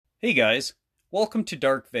Hey guys, welcome to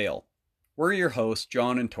Dark Veil. We're your hosts,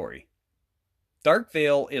 John and Tori. Dark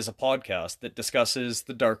Veil is a podcast that discusses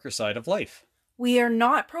the darker side of life. We are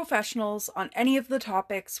not professionals on any of the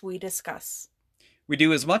topics we discuss. We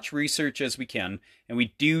do as much research as we can, and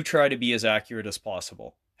we do try to be as accurate as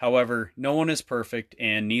possible. However, no one is perfect,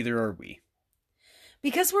 and neither are we.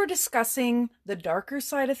 Because we're discussing the darker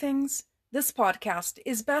side of things, this podcast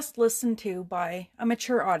is best listened to by a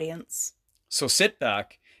mature audience. So sit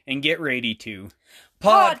back and get ready to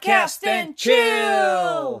Podcast and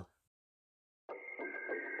chill!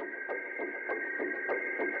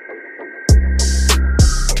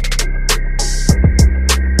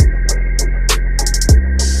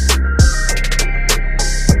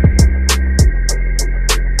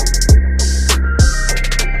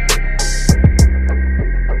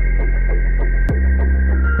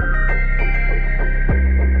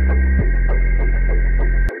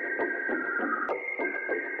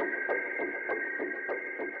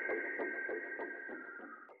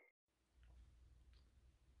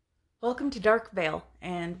 Welcome to Dark Veil,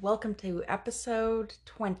 and welcome to episode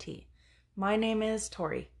 20. My name is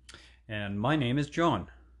Tori. And my name is John.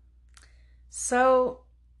 So,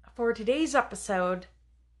 for today's episode,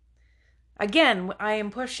 again, I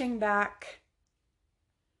am pushing back.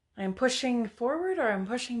 I'm pushing forward or I'm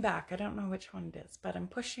pushing back. I don't know which one it is, but I'm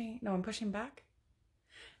pushing back.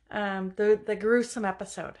 The gruesome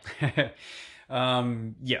episode.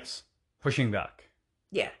 Yes, pushing back.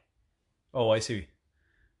 Yeah. Oh, I see.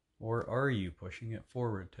 Or are you pushing it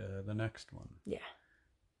forward to the next one? Yeah.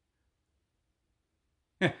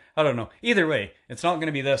 I don't know. Either way, it's not going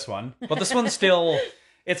to be this one. But this one's still,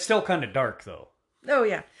 it's still kind of dark though. Oh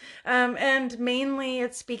yeah. And mainly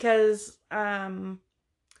it's because I've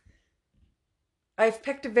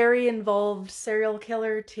picked a very involved serial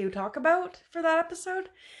killer to talk about for that episode.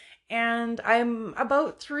 And I'm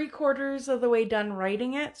about 3/4 of the way done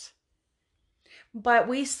writing it. But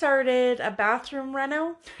we started a bathroom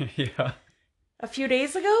reno Yeah. a few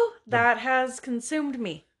days ago that has consumed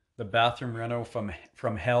me. The bathroom reno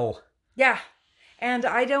from hell. Yeah. And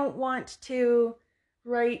I don't want to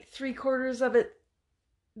write 3/4 of it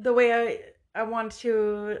the way I want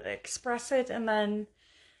to express it and then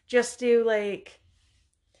just do like...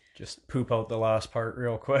 Just poop out the last part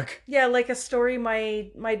real quick. Yeah, like a story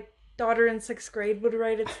my daughter in 6th grade would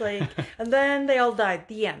write. It's like, and then they all died.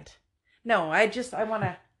 The end. No, I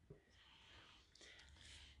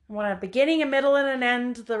want a beginning, a middle, and an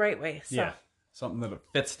end the right way. So. Yeah, something that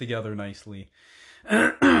fits together nicely.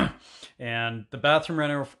 And the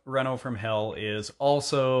bathroom reno from hell is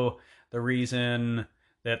also the reason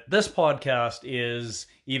that this podcast is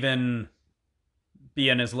even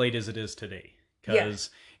being as late as it is today.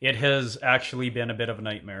 Because it has actually been a bit of a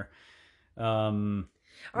nightmare. Oh,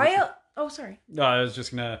 sorry. I was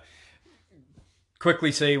just going to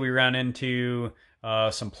quickly say we ran into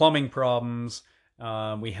some plumbing problems.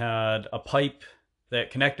 We had a pipe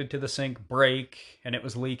that connected to the sink break and it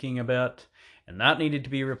was leaking a bit, and that needed to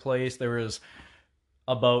be replaced. There was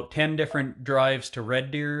about 10 different drives to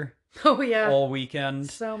Red Deer. Oh yeah, all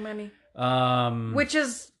weekend. So many. Which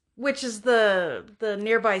is the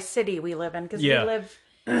nearby city we live in, because we live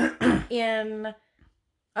in,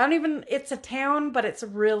 it's a town, but it's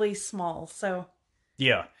really small. So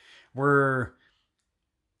yeah, we're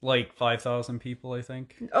like 5,000 people, I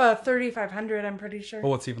think. 3,500, I'm pretty sure.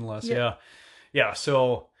 Oh, it's even less. Yeah.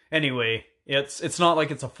 So anyway, it's not like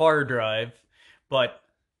it's a far drive, but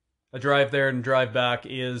a drive there and drive back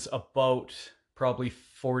is about probably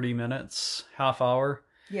 40 minutes, half hour.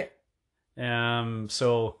 Yeah.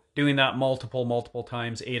 So doing that multiple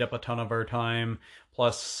times ate up a ton of our time,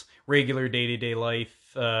 plus regular day-to-day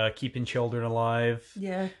life, keeping children alive.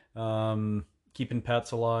 Yeah. Keeping pets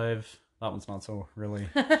alive. That one's not so really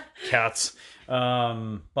cats.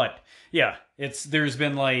 But yeah, there's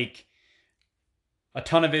been like a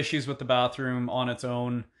ton of issues with the bathroom on its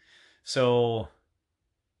own. So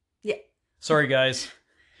yeah. Sorry guys.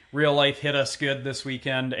 Real life hit us good this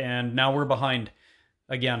weekend and now we're behind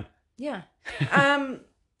again. Yeah.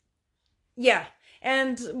 Yeah.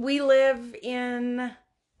 And we live in,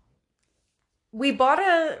 we bought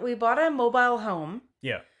a mobile home.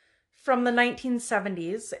 Yeah. From the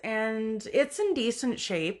 1970s, and it's in decent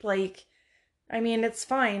shape. Like, I mean, it's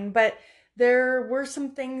fine, but there were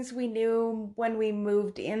some things we knew when we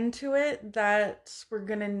moved into it that we're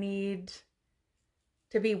gonna need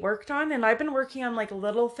to be worked on, and I've been working on like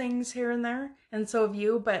little things here and there, and so have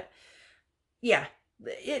you, but yeah,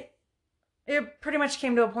 it pretty much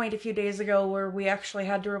came to a point a few days ago where we actually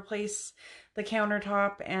had to replace the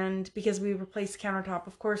countertop, and because we replaced the countertop,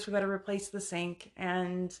 of course we got to replace the sink,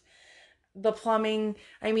 and the plumbing.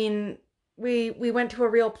 I mean, we went to a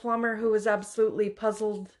real plumber who was absolutely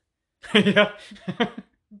puzzled Yeah.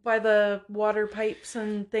 by the water pipes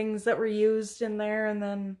and things that were used in there, and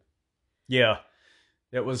then Yeah.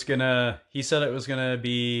 He said it was gonna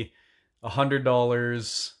be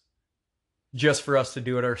 $100 just for us to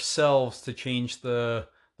do it ourselves to change the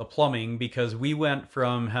plumbing, because we went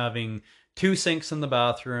from having two sinks in the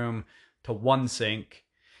bathroom to one sink.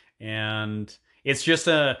 And it's just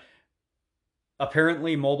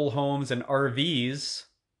apparently mobile homes and RVs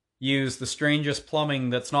use the strangest plumbing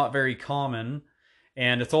that's not very common,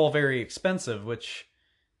 and it's all very expensive, which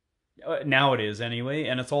now it is anyway,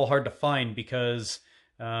 and it's all hard to find because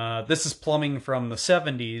this is plumbing from the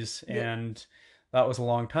 70s, yeah, and that was a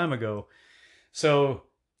long time ago. So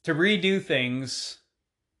to redo things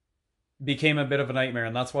became a bit of a nightmare,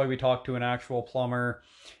 and that's why we talked to an actual plumber.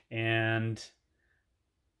 And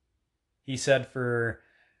he said for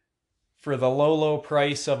the low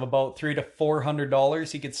price of about $300 to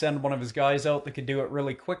 $400, he could send one of his guys out that could do it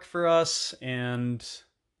really quick for us. And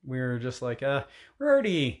we were just like, we're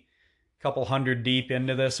already a couple hundred deep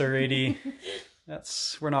into this already.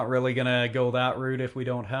 We're not really gonna go that route if we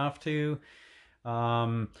don't have to.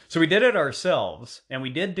 So we did it ourselves, and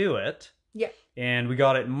we did do it. yeah, And we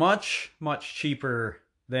got it much, much cheaper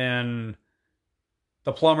than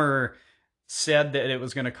the plumber said that it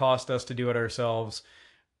was going to cost us to do it ourselves,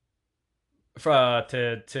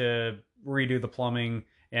 to redo the plumbing,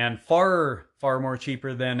 and far, far more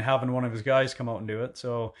cheaper than having one of his guys come out and do it.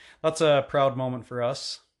 So that's a proud moment for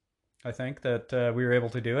us, I think, that we were able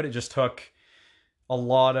to do it. It just took a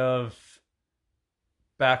lot of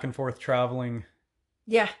back and forth traveling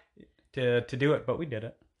yeah. to do it, but we did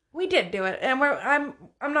it. We did do it, and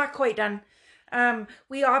I'm not quite done.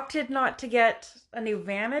 We opted not to get a new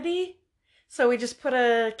vanity, so we just put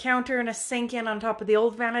a counter and a sink in on top of the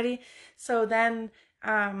old vanity. So then,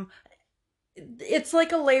 it's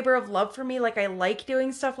like a labor of love for me. Like, I like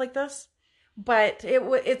doing stuff like this, but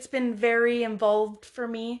it's been very involved for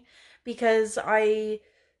me because I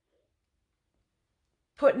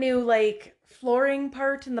put new like flooring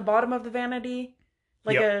part in the bottom of the vanity,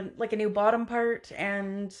 like Yep. a new bottom part,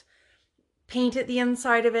 and painted the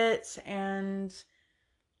inside of it, and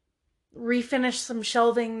refinished some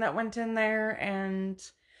shelving that went in there,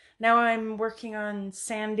 and now I'm working on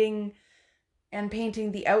sanding and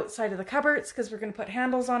painting the outside of the cupboards because we're going to put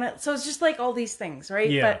handles on it. So it's just like all these things, right?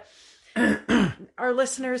 Yeah. But our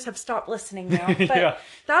listeners have stopped listening now. But Yeah.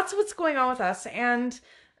 that's what's going on with us. And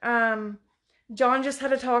John just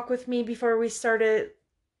had a talk with me before we started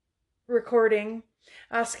recording,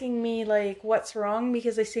 asking me like what's wrong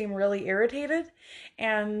because I seem really irritated.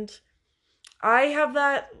 And I have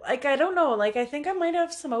that, like, I don't know, like I think I might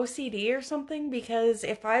have some OCD or something, because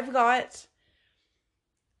if I've got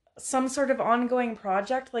some sort of ongoing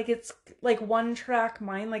project, like it's like one track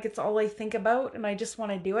mind, like it's all I think about and I just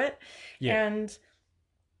want to do it. Yeah. And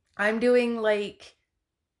I'm doing like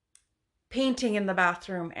painting in the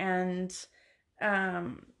bathroom, and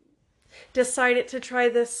decided to try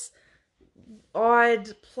this odd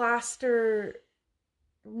plaster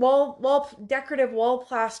wall decorative wall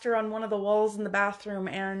plaster on one of the walls in the bathroom,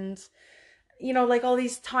 and like all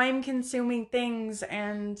these time consuming things.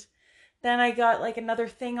 And then I got like another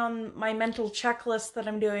thing on my mental checklist that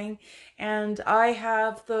I'm doing, and I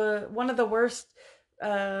have the one of the worst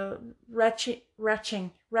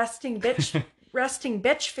resting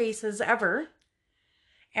bitch faces ever.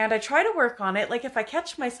 And I try to work on it. Like if I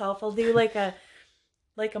catch myself, I'll do like a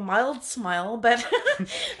mild smile, but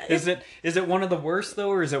Is it one of the worst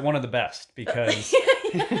though, or is it one of the best? Because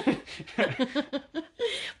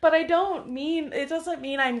but I don't mean, it doesn't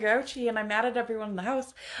mean I'm grouchy and I'm mad at everyone in the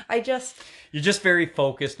house. you're just very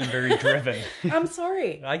focused and very driven. I'm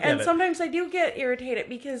sorry. I get and it. sometimes I do get irritated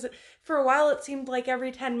because for a while it seemed like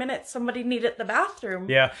every 10 minutes somebody needed the bathroom.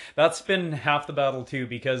 Yeah, that's been half the battle too,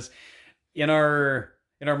 because in our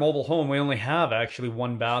mobile home we only have actually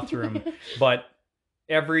one bathroom, but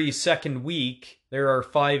every second week there are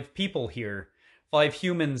 5 people here, 5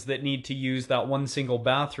 humans that need to use that one single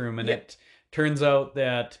bathroom, and Yep. it turns out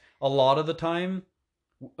that a lot of the time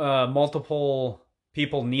multiple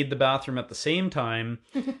people need the bathroom at the same time,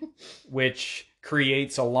 which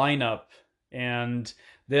creates a lineup. And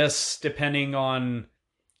this, depending on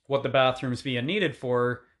what the bathroom's being needed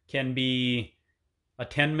for, can be a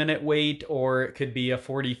 10-minute wait or it could be a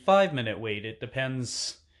 45-minute wait. It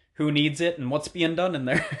depends who needs it and what's being done in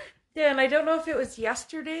there. Yeah, and I don't know if it was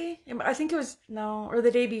yesterday. I think it was, no, or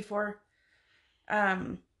the day before.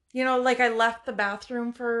 Like I left the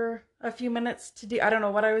bathroom for a few minutes to do, I don't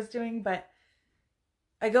know what I was doing, but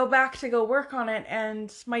I go back to go work on it,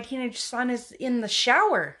 and my teenage son is in the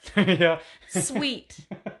shower. Yeah. Sweet.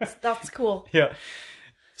 That's cool. Yeah.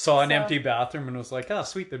 Saw an So- empty bathroom and was like, "Oh,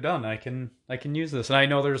 sweet, they're done. I can use this." And I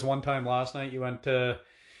know there's one time last night you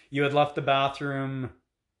had left the bathroom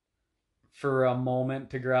for a moment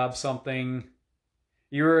to grab something.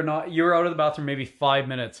 You were out of the bathroom maybe 5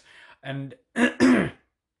 minutes, and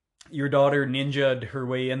your daughter ninja'd her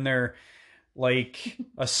way in there like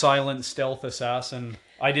a silent stealth assassin.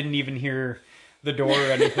 I didn't even hear the door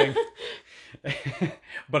or anything.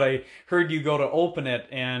 But I heard you go to open it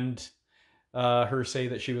and her say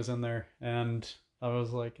that she was in there, and I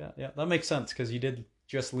was like, yeah, that makes sense because you did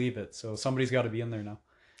just leave it, so somebody's got to be in there now.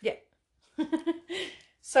 Yeah.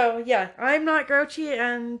 So, yeah, I'm not grouchy,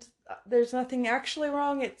 and there's nothing actually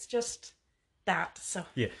wrong. It's just that. So,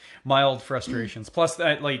 Yeah, mild frustrations. Plus,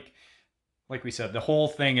 that like we said, the whole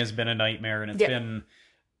thing has been a nightmare, and it's been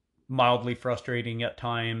mildly frustrating at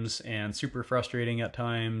times and super frustrating at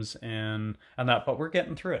times, and that. But we're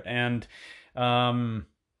getting through it, and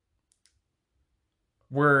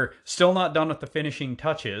we're still not done with the finishing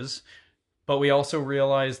touches. But we also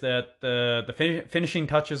realize that the finishing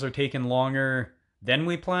touches are taking longer than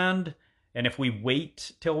we planned. And if we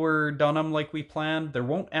wait till we're done them like we planned, there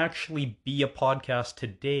won't actually be a podcast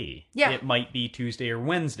today. Yeah. It might be Tuesday or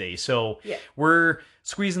Wednesday. So yeah. we're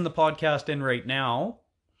squeezing the podcast in right now.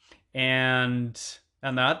 And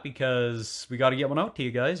that because we got to get one out to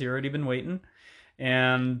you guys. You've already been waiting.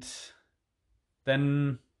 And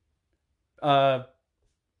then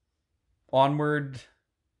onward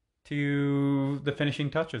to the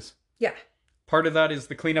finishing touches. Yeah. Part of that is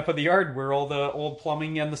the cleanup of the yard where all the old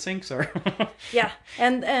plumbing and the sinks are. Yeah.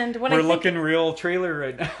 And when we're looking real trailer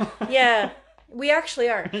right now. Yeah. We actually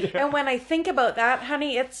are. Yeah. And when I think about that,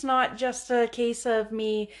 honey, it's not just a case of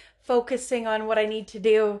me focusing on what I need to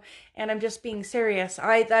do and I'm just being serious.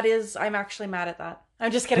 I'm actually mad at that.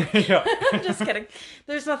 I'm just kidding. Yeah. I'm just kidding.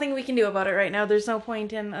 There's nothing we can do about it right now. There's no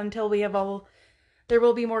point in until we have there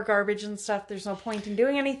will be more garbage and stuff. There's no point in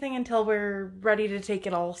doing anything until we're ready to take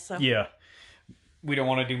it all. So Yeah. We don't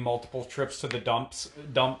want to do multiple trips to the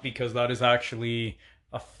dump because that is actually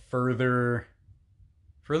a further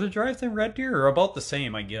drive than Red Deer, or about the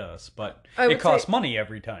same, I guess. But it costs money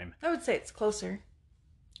every time. I would say it's closer.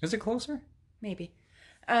 Is it closer? Maybe.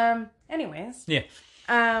 Anyways. Yeah.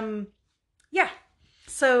 Yeah.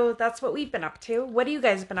 So that's what we've been up to. What have you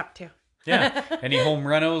guys been up to? Yeah. Any home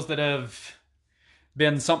renos that have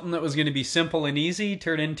been something that was going to be simple and easy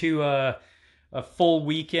turn into a full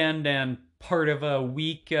weekend and part of a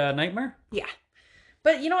week nightmare? Yeah.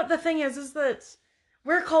 But you know what the thing is that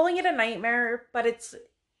we're calling it a nightmare, but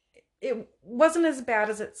it wasn't as bad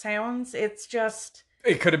as it sounds. It's just...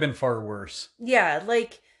 It could have been far worse. Yeah,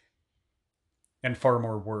 like... And far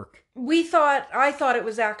more work. I thought it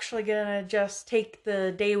was actually gonna just take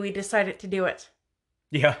the day we decided to do it.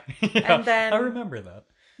 Yeah. Yeah. And then... I remember that.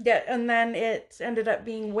 Yeah, and then it ended up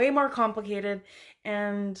being way more complicated,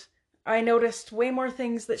 and I noticed way more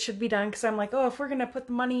things that should be done, because I'm like, oh, if we're going to put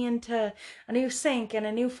the money into a new sink and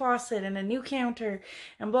a new faucet and a new counter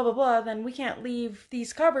and blah, blah, blah, then we can't leave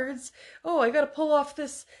these cupboards. Oh, I got to pull off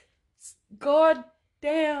this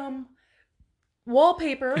goddamn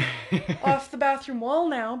wallpaper off the bathroom wall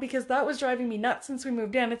now, because that was driving me nuts since we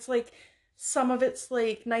moved in. It's like, some of it's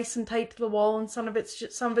like nice and tight to the wall, and some of it's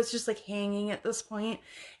just like hanging at this point.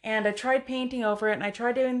 And I tried painting over it, and I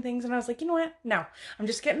tried doing things, and I was like, you know what? No, I'm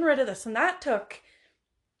just getting rid of this. And that took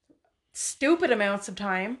stupid amounts of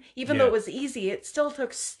time. Even though it was easy, it still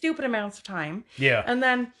took stupid amounts of time. Yeah. And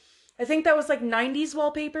then I think that was like 90s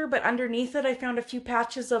wallpaper, but underneath it I found a few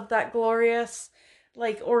patches of that glorious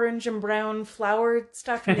like orange and brown flowered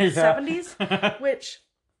stuff in the 70s, which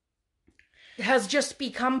has just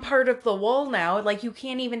become part of the wall now. Like, you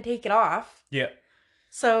can't even take it off. Yeah.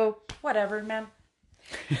 So, whatever, man.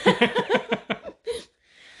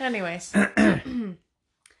 Anyways.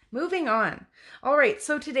 Moving on. All right,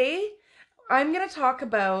 so today I'm going to talk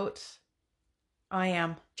about...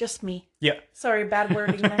 Just me. Yeah. Sorry, bad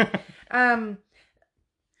wording there.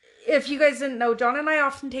 If you guys didn't know, John and I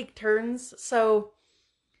often take turns. So,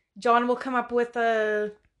 John will come up with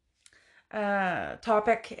a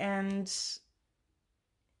topic, and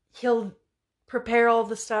he'll prepare all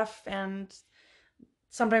the stuff, and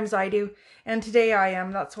sometimes I do, and today I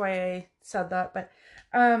am. That's why I said that. But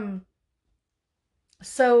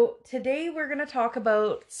so today we're going to talk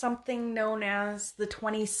about something known as the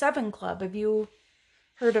 27 Club. Have you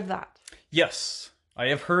heard of that? Yes, I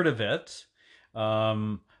have heard of it.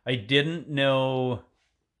 I didn't know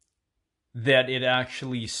that it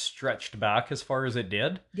actually stretched back as far as it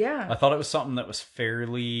did. Yeah. I thought it was something that was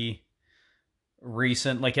fairly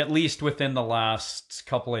recent, like at least within the last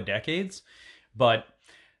couple of decades. But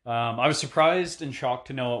I was surprised and shocked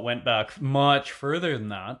to know it went back much further than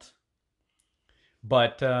that.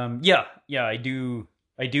 But yeah, I do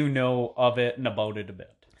know of it and about it a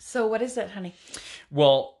bit. So what is it, honey?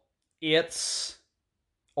 Well, it's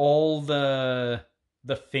all the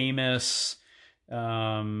famous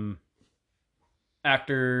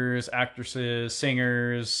actors, actresses,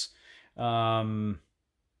 singers, kind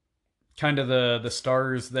of the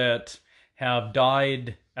stars that have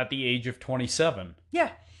died at the age of 27.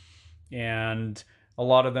 Yeah. And a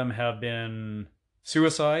lot of them have been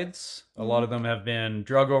suicides. A lot of them have been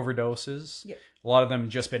drug overdoses. Yeah. A lot of them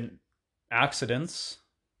just been accidents.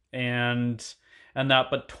 And that,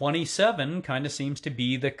 but 27 kind of seems to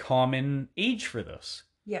be the common age for this.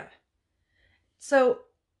 Yeah. So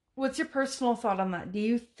what's your personal thought on that? Do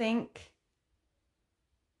you think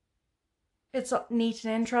it's neat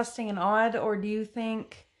and interesting and odd, or do you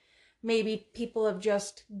think maybe people have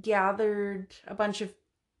just gathered a bunch of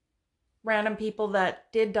random people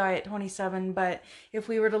that did die at 27, but if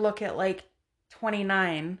we were to look at like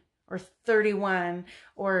 29 or 31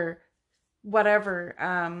 or whatever,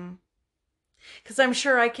 because I'm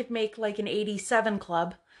sure I could make like an 87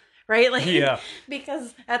 club, right? Like, Yeah.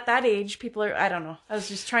 Because at that age, people are, I don't know. I was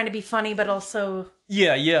just trying to be funny, but also.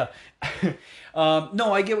 Yeah.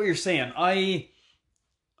 No, I get what you're saying. I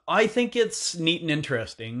think it's neat and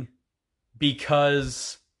interesting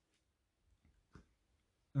because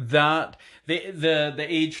that the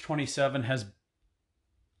age 27 has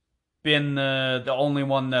been the only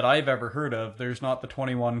one that I've ever heard of. There's not the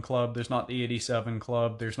 21 club, there's not the 87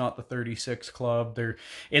 club, there's not the 36 club.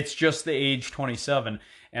 It's just the age 27.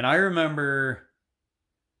 And I remember,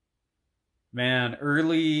 man,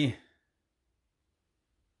 early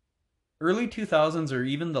 2000s or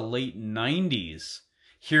even the late 90s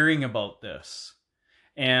hearing about this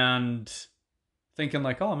and thinking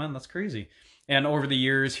like, oh man, that's crazy. And over the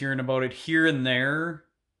years hearing about it here and there,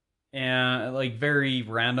 and like very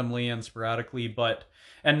randomly and sporadically,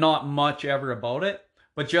 and not much ever about it,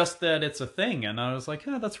 but just that it's a thing. And I was like,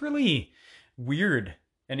 that's really weird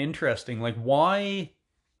and interesting. Like, why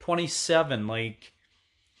 27? Like,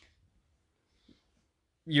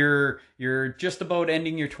 you're just about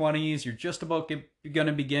ending your 20s, you're just about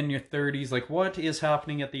gonna begin your 30s. Like, what is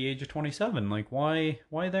happening at the age of 27? Like, why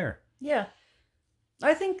there? Yeah.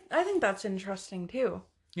 I think that's interesting too.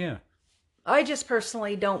 Yeah. I just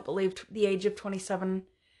personally don't believe the age of 27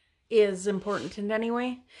 is important in any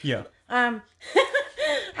way. Yeah. I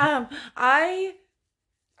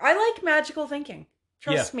like magical thinking.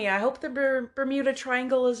 Trust me. I hope the Bermuda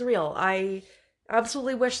Triangle is real. I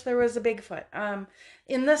absolutely wish there was a Bigfoot.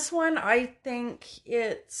 In this one, I think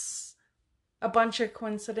it's a bunch of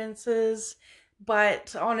coincidences.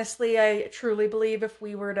 But honestly, I truly believe if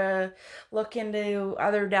we were to look into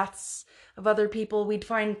other deaths of other people, we'd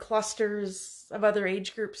find clusters of other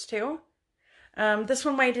age groups too. This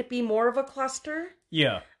one might be more of a cluster.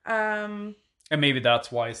 Yeah. And maybe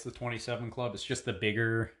that's why it's the 27 club. It's just the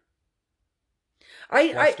bigger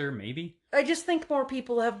cluster, maybe? I just think more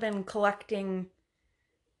people have been collecting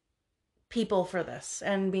people for this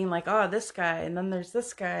and being like, oh, this guy, and then there's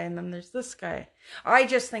this guy, and then there's this guy. I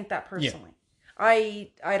just think that personally. Yeah. I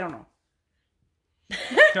don't know.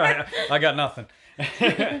 I got nothing.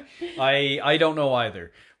 I don't know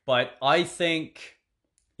either. But I think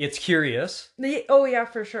it's curious. Oh, yeah,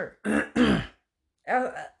 for sure.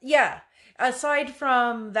 Yeah. Aside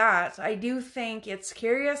from that, I do think it's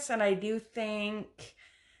curious, and I do think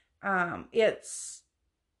it's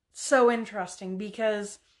so interesting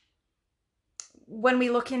because when we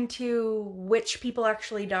look into which people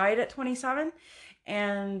actually died at 27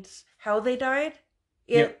 and how they died,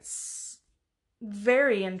 it's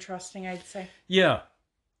very interesting, I'd say. Yeah.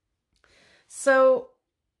 So,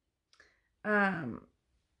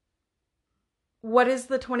 what is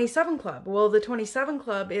the 27 Club? Well, the 27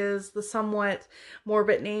 Club is the somewhat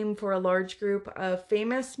morbid name for a large group of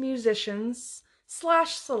famous musicians /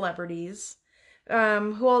 celebrities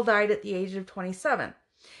who all died at the age of 27.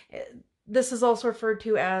 This is also referred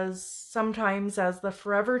to sometimes as the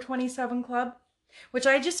Forever 27 Club, which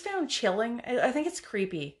I just found chilling. I think it's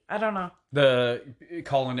creepy. I don't know.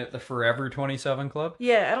 Calling it the Forever 27 Club?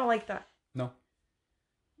 Yeah, I don't like that. No.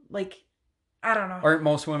 Like, I don't know. Aren't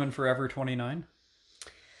most women forever 29?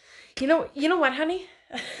 You know what, honey?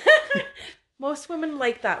 Most women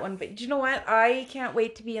like that one, but you know what? I can't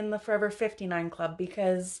wait to be in the Forever 59 Club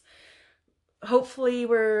because hopefully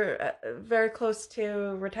we're very close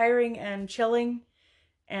to retiring and chilling.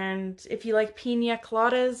 And if you like pina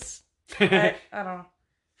coladas, I don't know.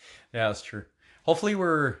 Yeah, that's true. Hopefully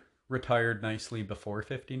we're retired nicely before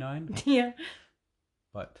 59. Yeah.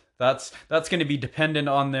 But that's going to be dependent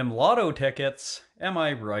on them lotto tickets. Am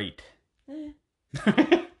I right?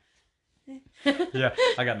 Yeah,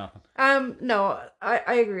 I got nothing. No,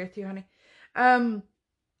 I agree with you, honey.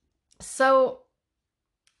 So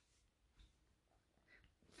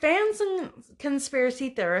fans and conspiracy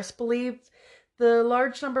theorists believe the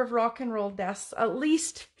large number of rock and roll deaths, at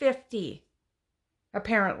least 50,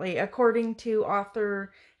 apparently, according to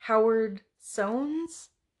author Howard Soanes,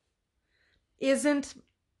 isn't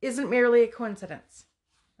merely a coincidence.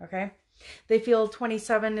 Okay? They feel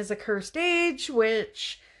 27 is a cursed age,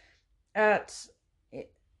 at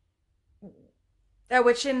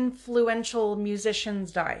which influential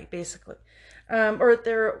musicians die, basically. Or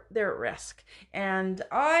they're at risk. And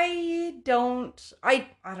I don't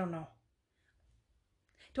know.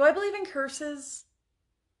 Do I believe in curses?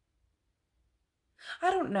 I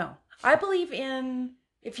don't know. I believe in,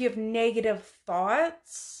 if you have negative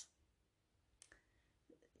thoughts,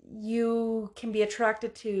 you can be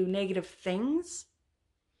attracted to negative things.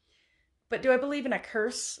 But do I believe in a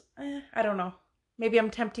curse? I don't know. Maybe I'm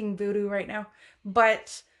tempting voodoo right now.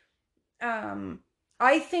 But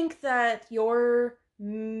I think that your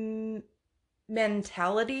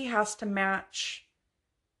mentality has to match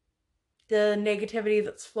the negativity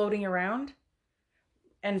that's floating around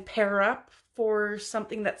and pair up for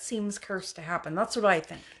something that seems cursed to happen. That's what I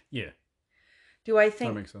think. Yeah.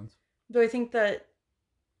 That makes sense. Do I think that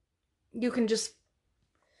you can just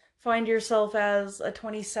find yourself as a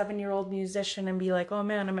 27-year-old musician and be like, oh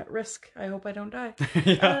man, I'm at risk. I hope I don't die.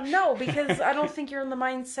 Yeah. No, because I don't think you're in the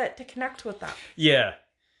mindset to connect with that. Yeah.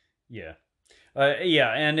 Yeah.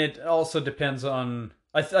 And it also depends on,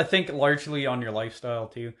 I think largely on your lifestyle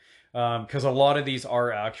too. Because a lot of these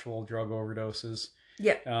are actual drug overdoses.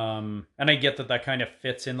 Yeah. And I get that kind of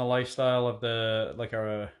fits in the lifestyle of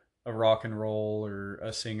a rock and roll or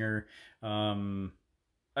a singer.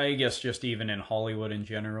 I guess just even in Hollywood in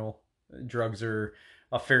general, drugs are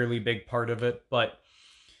a fairly big part of it. But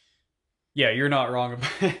yeah, you're not wrong.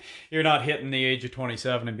 You're not hitting the age of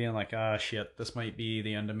 27 and being like, shit, this might be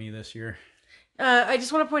the end of me this year. I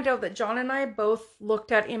just want to point out that John and I both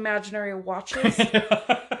looked at imaginary watches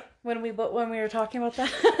when we were talking about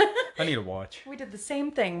that. I need a watch. We did the same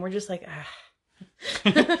thing. We're just like,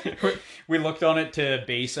 We looked on it to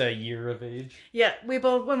base a year of age. Yeah, we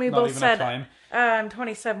both said I'm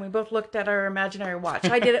 27. We both looked at our imaginary watch.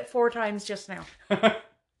 I did it 4 times just now.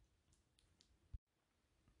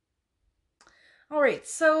 All right,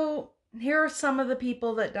 so here are some of the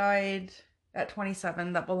people that died at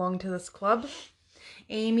 27 that belong to this club.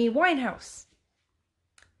 Amy Winehouse.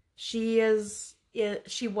 She was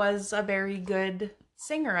a very good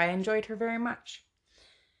singer. I enjoyed her very much.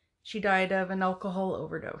 She died of an alcohol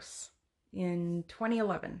overdose in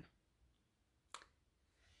 2011.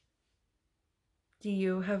 Do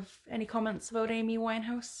you have any comments about Amy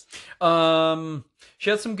Winehouse? She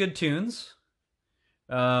had some good tunes.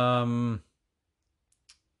 I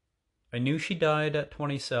knew she died at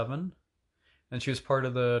 27, and she was part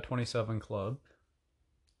of the 27 Club.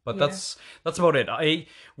 But yeah. That's about it.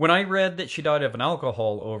 When I read that she died of an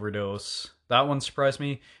alcohol overdose, that one surprised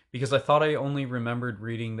me because I thought I only remembered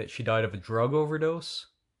reading that she died of a drug overdose,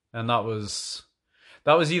 and that was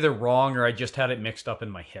either wrong or I just had it mixed up in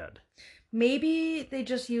my head. Maybe they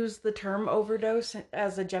just used the term overdose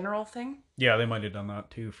as a general thing. Yeah, they might have done that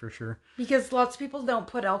too, for sure. Because lots of people don't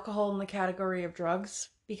put alcohol in the category of drugs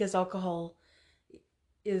because alcohol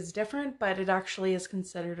is different, but it actually is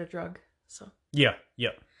considered a drug. So yeah.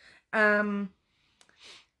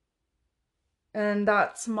 And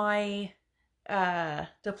that's my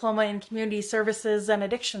diploma in community services and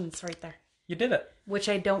addictions right there. You did it. Which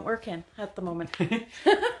I don't work in at the moment.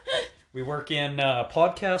 We work in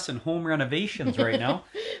podcasts and home renovations right now.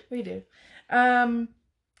 We do.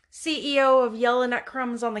 CEO of Yelling at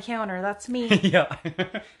Crumbs on the Counter. That's me. Yeah.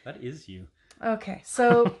 That is you. Okay.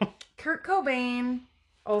 So Kurt Cobain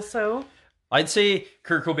also. I'd say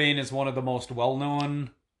Kurt Cobain is one of the most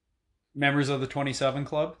well-known members of the 27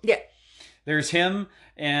 Club. Yeah. There's him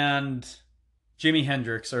and Jimi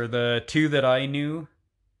Hendrix are the two that I knew.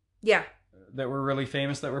 Yeah. That were really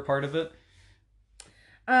famous that were part of it.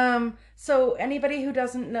 So anybody who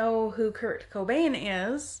doesn't know who Kurt Cobain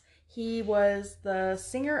is, he was the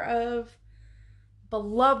singer of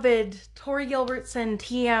beloved Tori Gilbertson,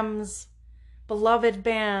 TM's beloved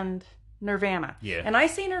band, Nirvana. Yeah. And I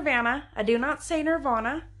say Nirvana. I do not say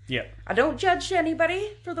Nirvana. Yeah. I don't judge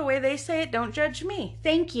anybody for the way they say it. Don't judge me.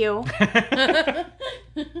 Thank you.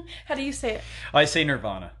 How do you say it? I say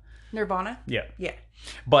Nirvana. Nirvana? Yeah. Yeah.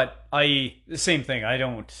 But same thing. I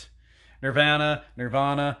don't Nirvana,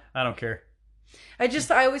 Nirvana, I don't care. I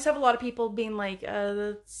always have a lot of people being like,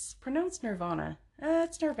 it's pronounced Nirvana.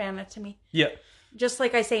 It's Nirvana to me. Yeah. Just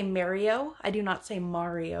like I say Mario, I do not say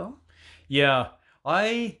Mario. Yeah.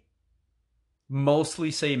 I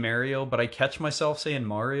mostly say Mario, but I catch myself saying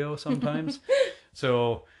Mario sometimes.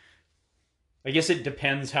 So I guess it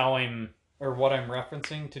depends how or what I'm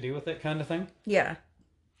referencing to do with it, kind of thing. Yeah.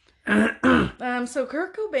 So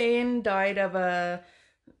Kurt Cobain died of a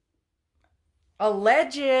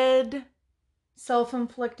alleged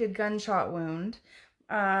self-inflicted gunshot wound.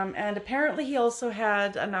 And apparently he also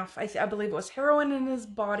had enough, I believe it was heroin in his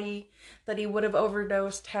body, that he would have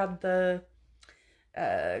overdosed had the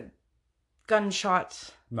gunshot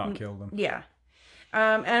not killed him. Yeah.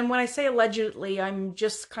 And when I say allegedly, I'm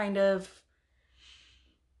just kind of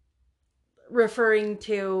referring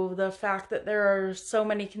to the fact that there are so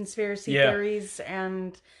many conspiracy theories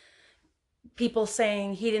and people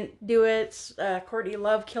saying he didn't do it. Courtney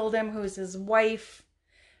Love killed him, who's his wife,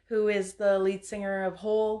 who is the lead singer of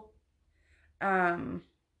Hole.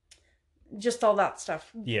 Just all that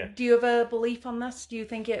stuff. Yeah. Do you have a belief on this? Do you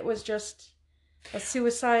think it was just a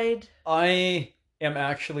suicide? I am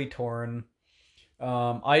actually torn.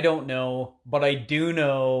 I don't know, but I do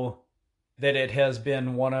know that it has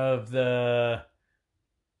been one of the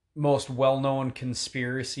most well-known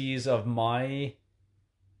conspiracies of my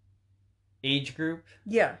age group.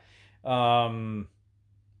 Yeah.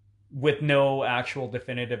 With no actual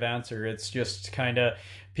definitive answer. It's just kind of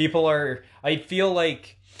people are, I feel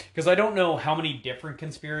like, because I don't know how many different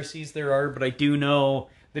conspiracies there are, but I do know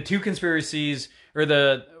the two conspiracies,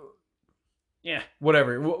 or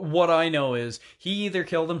whatever. What I know is he either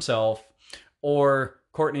killed himself or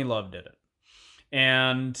Courtney Love did it.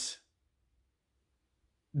 And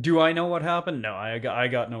do I know what happened? No, I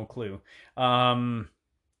got no clue.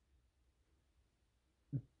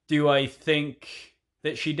 Do I think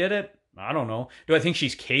that she did it? I don't know. Do I think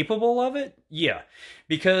she's capable of it? Yeah.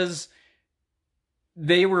 Because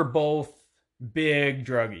they were both big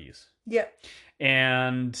druggies. Yeah.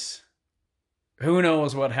 And who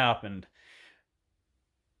knows what happened.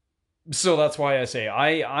 So that's why I say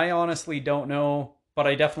I honestly don't know, but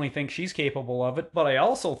I definitely think she's capable of it. But I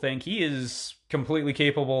also think he is completely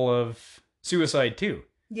capable of suicide too.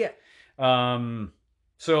 Yeah.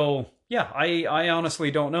 So yeah, I honestly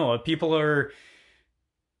don't know. People are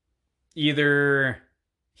either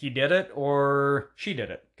he did it or she did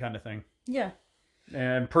it, kind of thing. Yeah.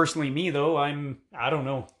 And personally, me though, I don't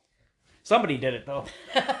know. Somebody did it though.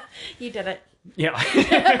 You did it. Yeah.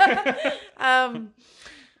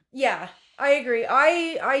 Yeah, I agree.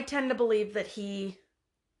 I tend to believe that he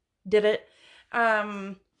did it.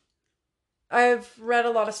 I've read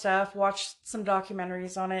a lot of stuff, watched some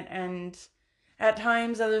documentaries on it, and at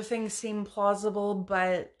times other things seem plausible,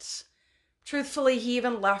 but truthfully, he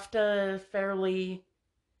even left a fairly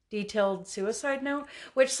detailed suicide note,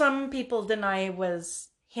 which some people deny was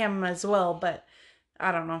him as well, but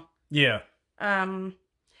I don't know. Yeah.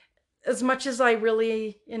 As much as I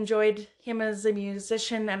really enjoyed him as a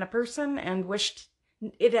musician and a person and wished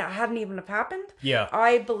it hadn't even have happened, yeah,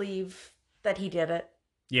 I believe that he did it.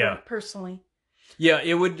 Yeah. Personally. Yeah,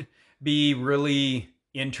 it would be really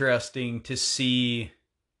interesting to see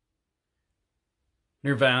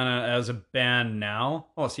Nirvana as a band now.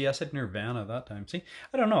 Oh, see, I said Nirvana that time. See,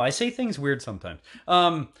 I don't know. I say things weird sometimes.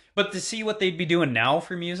 But to see what they'd be doing now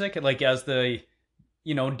for music, like as the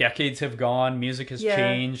decades have gone, music has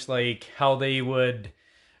changed, like how they would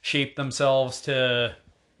shape themselves to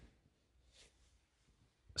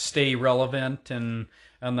stay relevant and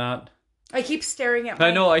that. I keep staring at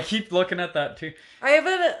I know, I keep looking at that too. I have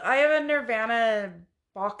a Nirvana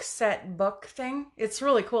box set book thing. It's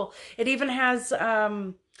really cool. It even has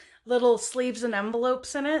little sleeves and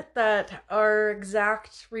envelopes in it that are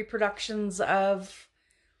exact reproductions of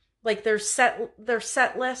like their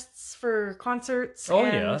set lists for concerts. Oh,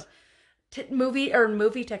 and yeah.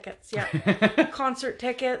 movie tickets, yeah. Concert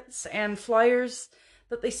tickets and flyers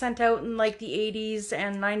that they sent out in like the 80s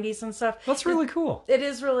and 90s and stuff. That's really cool. It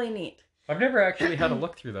is really neat. I've never actually had a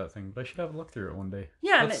look through that thing, but I should have a look through it one day.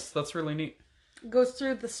 Yeah, that's really neat. Goes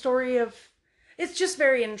through the story of, it's just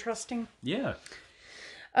very interesting. Yeah.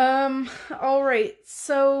 All right.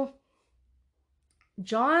 So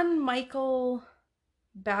John Michael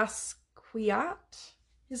Basquiat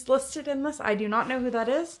is listed in this. I do not know who that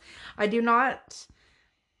is. I do not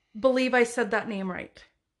believe I said that name right.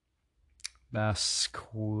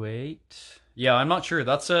 Basquiat. Yeah, I'm not sure.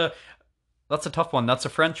 That's a tough one. That's a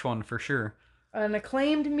French one for sure. An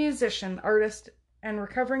acclaimed musician, artist, and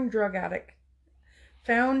recovering drug addict.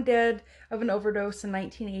 Found dead of an overdose in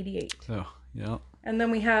 1988. Oh, yeah. And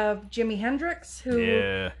then we have Jimi Hendrix, who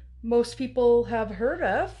Yeah. most people have heard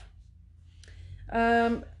of.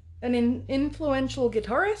 An influential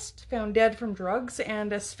guitarist found dead from drugs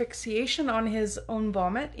and asphyxiation on his own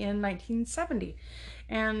vomit in 1970.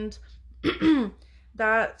 And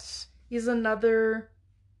that is another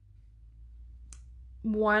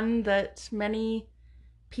one that many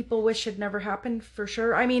people wish had never happened, for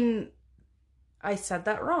sure. I mean, I said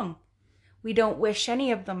that wrong. We don't wish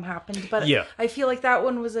any of them happened, but Yeah. I feel like that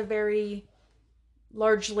one was a very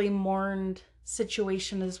largely mourned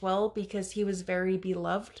situation as well, because he was very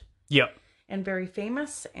beloved Yeah. and very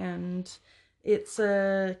famous, and it's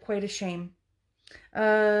quite a shame.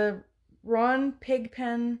 Ron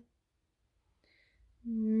Pigpen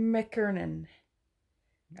McKernan,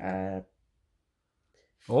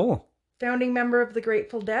 Oh. founding member of the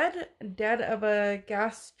Grateful Dead, dead of a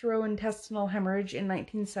gastrointestinal hemorrhage in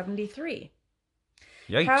 1973.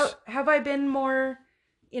 Yikes. Have I been more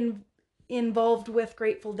involved with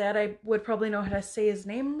Grateful Dead? I would probably know how to say his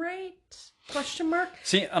name right? Question mark.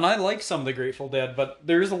 See, and I like some of the Grateful Dead, but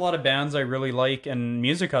there's a lot of bands I really like and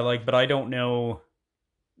music I like, but I don't know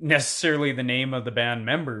necessarily the name of the band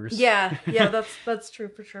members. Yeah, that's true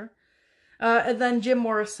for sure. And then Jim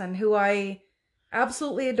Morrison, who I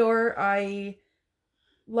absolutely adore. I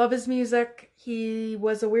love his music. He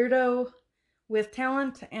was a weirdo with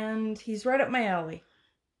talent, and he's right up my alley.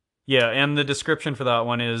 Yeah, and the description for that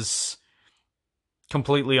one is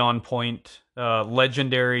completely on point.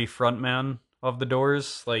 Legendary frontman of the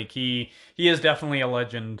Doors. Like he is definitely a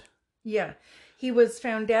legend. Yeah. He was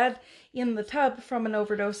found dead in the tub from an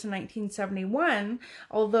overdose in 1971,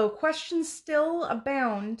 although questions still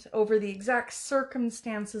abound over the exact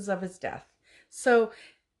circumstances of his death. So,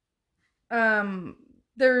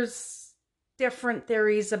 there's different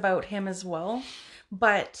theories about him as well,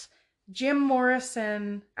 but Jim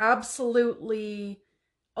Morrison absolutely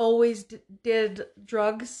always did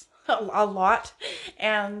drugs a lot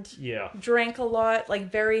and drank a lot,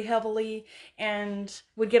 like very heavily, and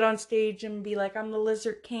would get on stage and be like, I'm the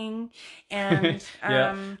Lizard King. And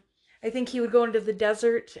I think he would go into the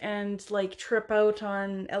desert and like trip out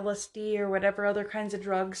on LSD or whatever other kinds of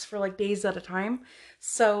drugs for like days at a time.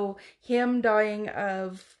 So him dying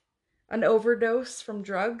of an overdose from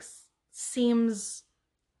drugs seems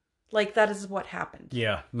like that is what happened.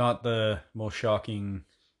 Yeah, not the most shocking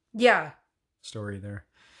story there.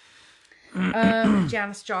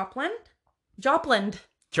 Janis Joplin. Joplin.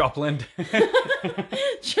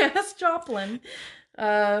 Janis Joplin,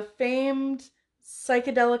 famed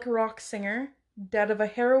psychedelic rock singer, dead of a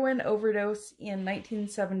heroin overdose in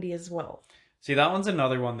 1970 as well. See, that one's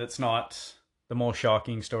another one that's not the most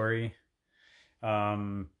shocking story.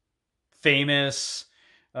 Famous,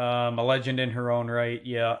 a legend in her own right,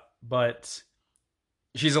 yeah, but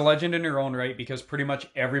she's a legend in her own right because pretty much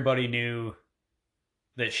everybody knew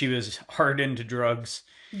that she was hard into drugs.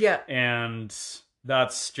 Yeah. And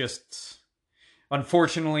that's just,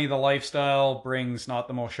 unfortunately, the lifestyle brings not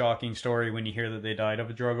the most shocking story when you hear that they died of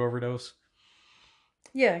a drug overdose.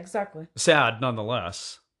 Yeah, exactly. Sad,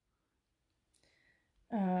 nonetheless.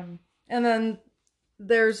 And then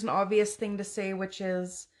there's an obvious thing to say, which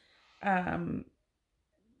is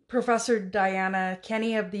Professor Diana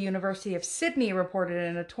Kenny of the University of Sydney reported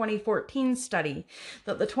in a 2014 study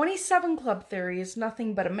that the 27 Club theory is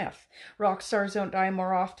nothing but a myth. Rock stars don't die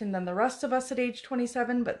more often than the rest of us at age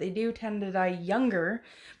 27, but they do tend to die younger.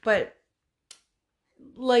 But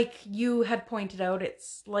like you had pointed out,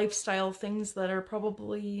 it's lifestyle things that are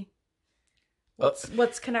probably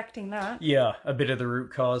what's connecting that. Yeah, a bit of the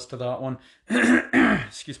root cause to that one.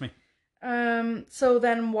 Excuse me. So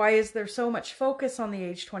then why is there so much focus on the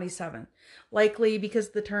age 27? Likely because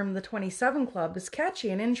the term the 27 Club is catchy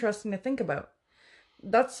and interesting to think about.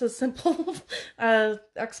 That's a simple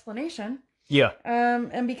explanation. Yeah.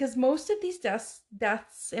 And because most of these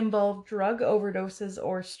deaths involve drug overdoses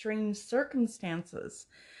or strange circumstances,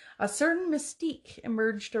 a certain mystique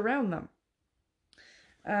emerged around them.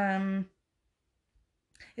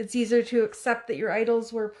 It's easier to accept that your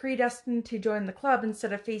idols were predestined to join the club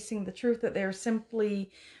instead of facing the truth that they are simply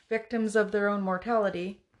victims of their own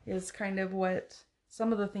mortality, is kind of what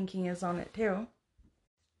some of the thinking is on it too.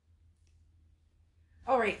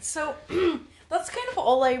 Alright, so that's kind of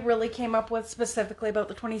all I really came up with specifically about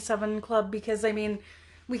the 27 Club, because I mean,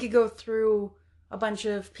 we could go through a bunch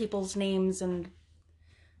of people's names and,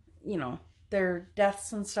 you know, their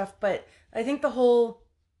deaths and stuff, but I think the whole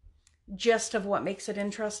gist of what makes it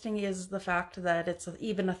interesting is the fact that it's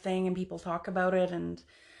even a thing and people talk about it, and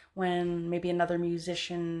when maybe another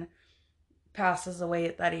musician passes away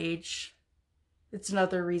at that age, it's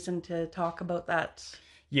another reason to talk about that.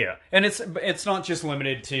 Yeah, and it's not just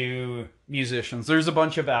limited to musicians. There's a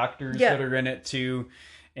bunch of actors Yeah. that are in it too,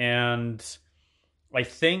 and I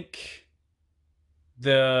think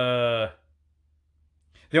the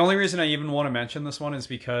the only reason I even want to mention this one is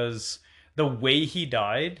because the way he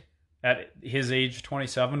died at his age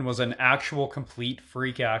 27 was an actual complete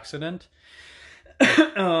freak accident.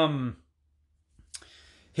 um,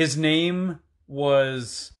 his name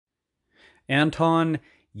was Anton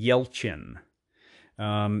Yelchin.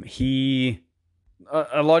 He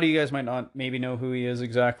a lot of you guys might not maybe know who he is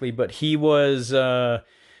exactly, but he was an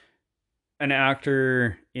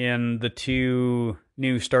actor in the two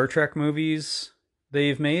new Star Trek movies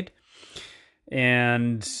they've made,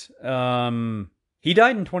 and he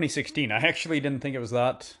died in 2016. I actually didn't think it was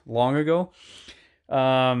that long ago.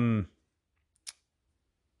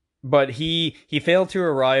 But he failed to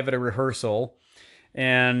arrive at a rehearsal,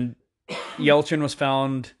 and Yelchin was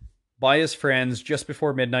found by his friends just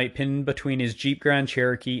before midnight, pinned between his Jeep Grand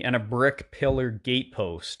Cherokee and a brick pillar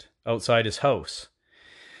gatepost outside his house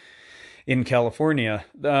in California.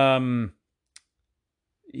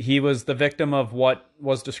 He was the victim of what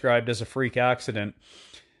was described as a freak accident.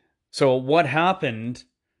 So what happened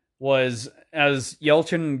was, as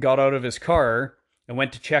Yelchin got out of his car and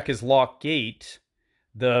went to check his locked gate,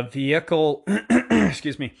 the vehicle,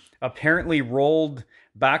 excuse me, apparently rolled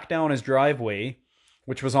back down his driveway,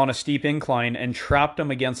 which was on a steep incline, and trapped him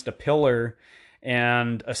against a pillar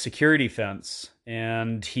and a security fence.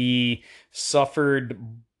 And he suffered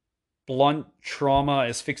blunt trauma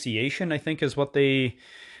asphyxiation, I think is what they...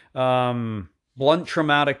 blunt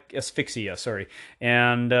traumatic asphyxia, sorry.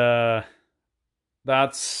 And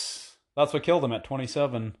that's what killed him at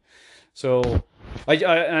 27. So,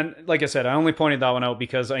 and like I said, I only pointed that one out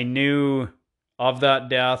because I knew of that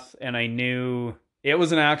death, and I knew it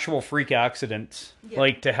was an actual freak accident. Yeah.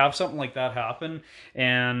 Like, to have something like that happen,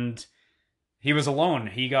 and he was alone.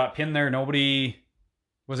 He got pinned there. Nobody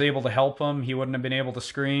was able to help him. He wouldn't have been able to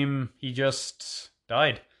scream. He just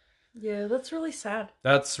died. Yeah, that's really sad.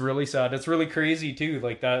 That's really sad. It's really crazy too.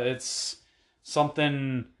 Like that, it's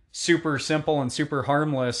something super simple and super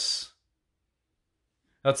harmless.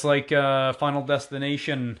 That's like Final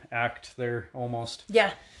Destination act there, almost.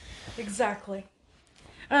 Yeah, exactly.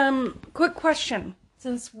 Quick question,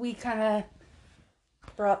 since we kind of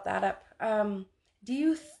brought that up. Do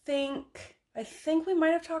you think, I think we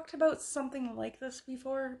might have talked about something like this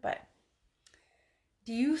before, but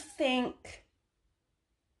do you think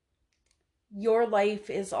your life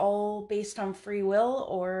is all based on free will,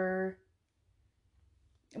 or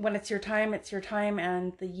when it's your time,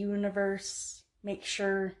 and the universe makes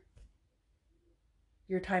sure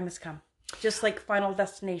your time has come? Just like Final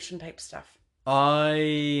Destination type stuff.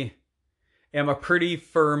 I am a pretty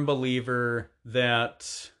firm believer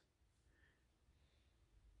that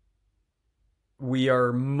we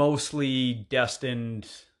are mostly destined,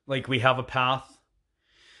 like we have a path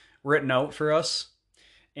written out for us.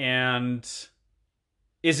 And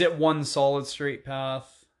is it one solid straight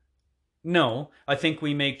path? No. I think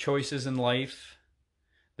we make choices in life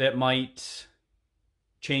that might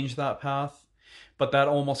change that path, but that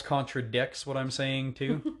almost contradicts what I'm saying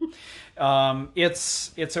too.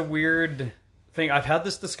 It's a weird thing. I've had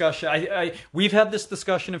this discussion. We've had this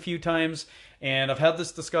discussion a few times, and I've had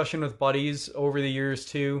this discussion with buddies over the years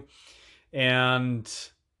too, and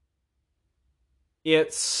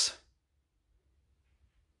it's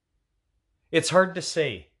hard to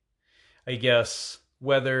say, I guess,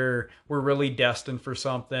 whether we're really destined for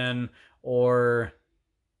something or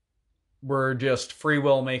we're just free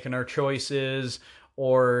will making our choices,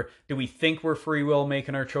 or do we think we're free will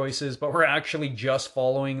making our choices, but we're actually just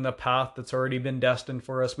following the path that's already been destined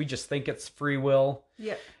for us. We just think it's free will.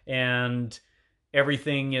 Yeah. And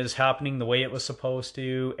everything is happening the way it was supposed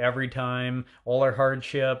to every time. All our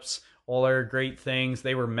hardships, all our great things,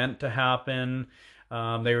 they were meant to happen.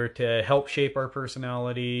 They were to help shape our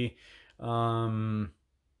personality.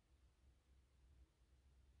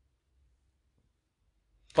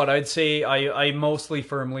 But I'd say I mostly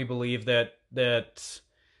firmly believe that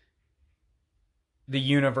the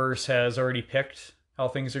universe has already picked how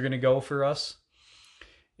things are going to go for us.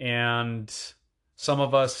 And some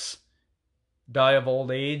of us die of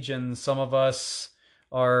old age, and some of us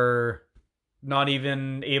are not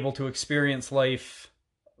even able to experience life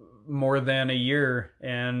more than a year,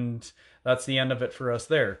 and that's the end of it for us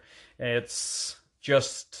there. It's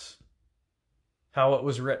just how it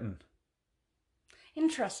was written.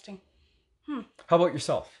 Interesting. How about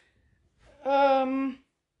yourself? I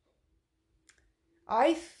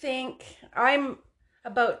think I'm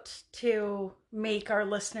about to make our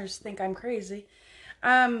listeners think I'm crazy.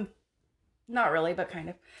 Not really, but kind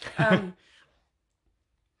of. Um,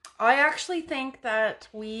 I actually think that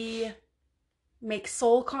we make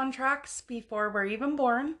soul contracts before we're even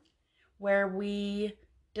born, where we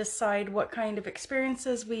decide what kind of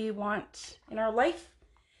experiences we want in our life.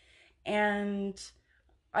 And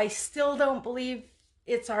I still don't believe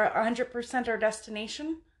it's our 100% our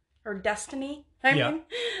destination or destiny. I Yeah. mean,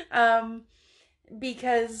 um,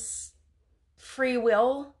 because free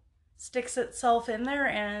will sticks itself in there,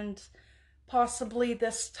 and possibly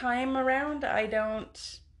this time around, I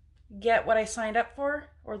don't get what I signed up for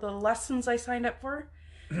or the lessons I signed up for.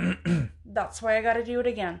 That's why I got to do it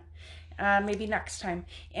again. Maybe next time.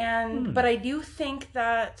 But I do think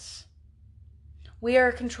that we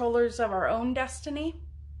are controllers of our own destiny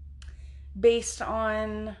based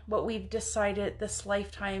on what we've decided this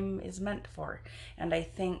lifetime is meant for. And I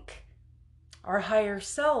think our higher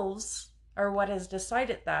selves are what has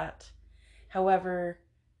decided that. However,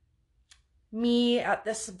 me at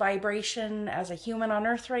this vibration as a human on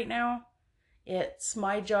Earth right now, it's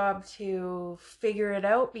my job to figure it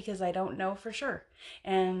out because I don't know for sure.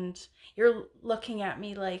 And you're looking at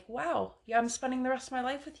me like, wow, yeah, I'm spending the rest of my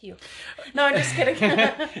life with you. No, I'm just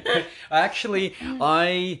kidding. Actually,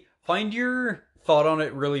 I find your thought on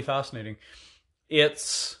it really fascinating.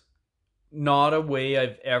 It's not a way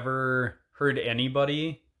I've ever heard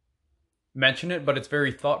anybody mention it, but it's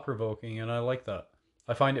very thought-provoking, and I like that.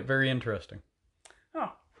 I find it very interesting.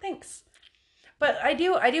 Oh, thanks. But I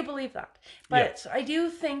do believe that. But yeah. I do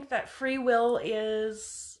think that free will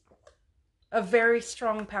is a very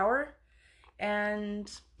strong power,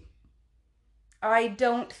 and I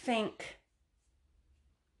don't think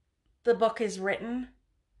the book is written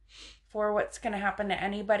for what's going to happen to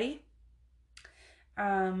anybody.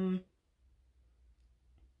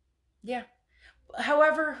 Yeah.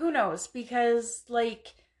 However, who knows? Because,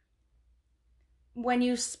 like, when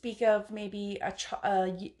you speak of maybe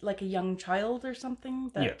like a young child or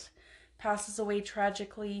something that passes away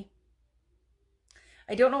tragically,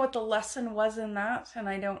 I don't know what the lesson was in that, and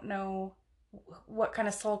I don't know what kind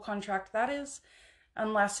of soul contract that is,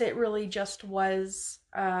 unless it really just was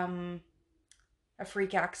a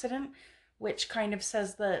freak accident, which kind of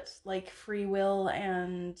says that, like, free will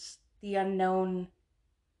and the unknown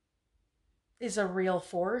is a real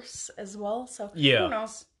force as well. So who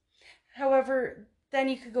knows? However, then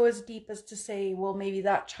you could go as deep as to say, well, maybe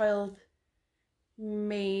that child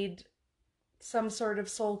made some sort of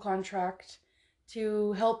soul contract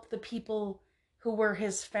to help the people who were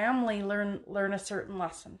his family learn a certain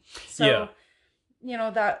lesson. So, you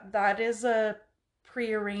know, that is a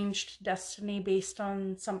prearranged destiny based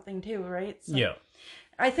on something too, right? So yeah.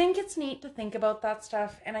 I think it's neat to think about that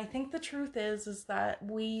stuff, and I think the truth is that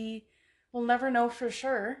we will never know for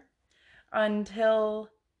sure until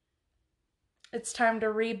it's time to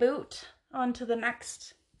reboot onto the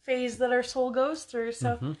next phase that our soul goes through.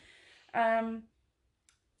 So, I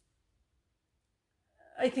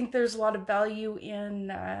think there's a lot of value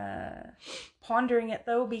in pondering it,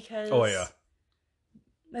 though, because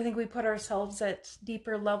I think we put ourselves at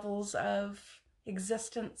deeper levels of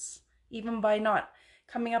existence, even by not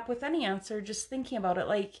coming up with any answer, just thinking about it.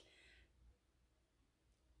 Like,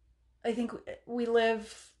 I think we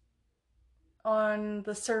live on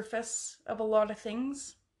the surface of a lot of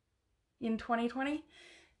things in 2020,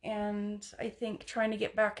 and I think trying to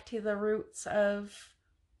get back to the roots of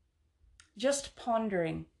just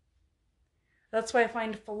pondering. That's why I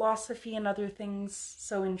find philosophy and other things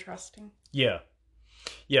so interesting. Yeah.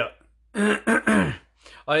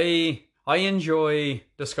 I enjoy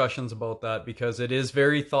discussions about that because it is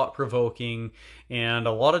very thought-provoking, and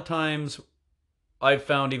a lot of times I've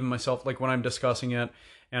found, even myself, like when I'm discussing it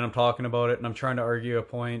and I'm talking about it and I'm trying to argue a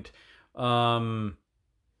point, I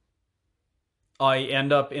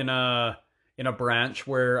end up in a branch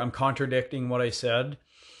where I'm contradicting what I said,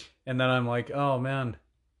 and then I'm like, oh man,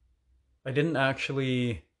 I didn't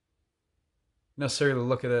actually necessarily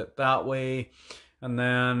look at it that way. And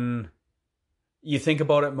then you think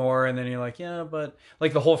about it more, and then you're like, yeah, but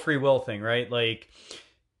like the whole free will thing, right? Like,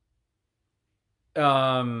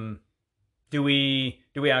 do we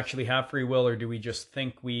actually have free will, or do we just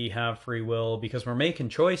think we have free will because we're making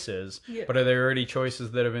choices? But are there already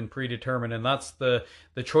choices that have been predetermined? And that's the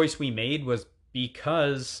choice we made was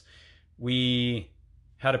because we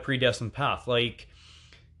had a predestined path. Like,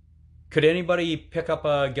 could anybody pick up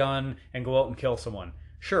a gun and go out and kill someone?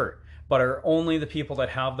 Sure. But are only the people that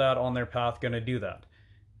have that on their path going to do that?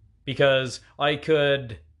 Because I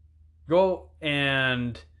could go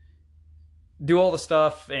and do all the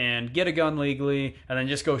stuff and get a gun legally and then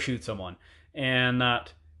just go shoot someone. And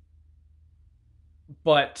that.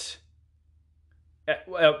 But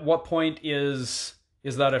at what point is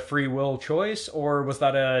that a free will choice, or was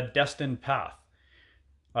that a destined path?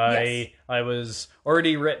 Yes. I was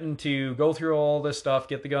already written to go through all this stuff,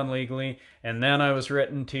 get the gun legally, and then I was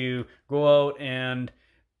written to go out and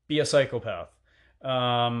be a psychopath.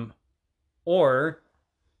 Um, or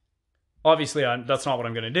obviously, that's not what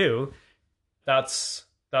I'm going to do. That's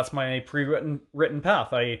my pre-written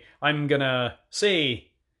path. I'm gonna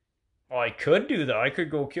say, well, I could do that. I could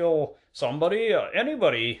go kill somebody.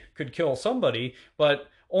 Anybody could kill somebody, but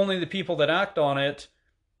only the people that act on it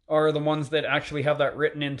are the ones that actually have that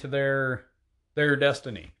written into their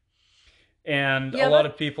destiny. And a Yeah, lot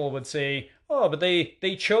of people would say, "Oh, but they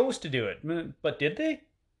chose to do it." But did they?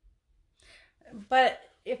 but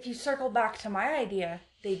if you circle back to my idea,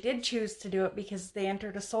 they did choose to do it because they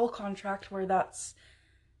entered a soul contract where that's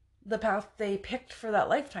the path they picked for that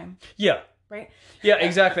lifetime, Yeah, right? yeah,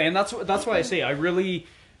 exactly. And that's why I say I really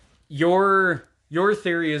your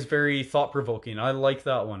theory is very thought provoking. I like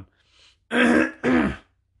that one.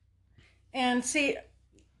 And see,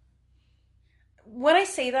 when I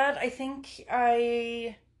say that, I think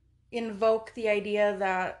I invoke the idea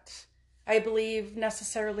that I believe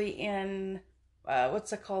necessarily in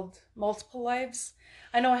what's it called? Multiple lives.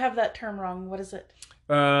 I know I have that term wrong. What is it?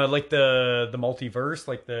 Like the multiverse,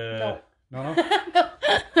 like the No. no.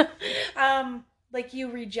 No. Like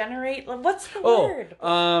you regenerate. What's the Oh, word?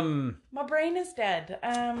 My brain is dead.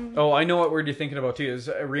 oh, I know what word you're thinking about too. Is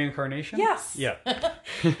reincarnation? Yes. Yeah.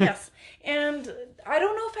 Yes. And I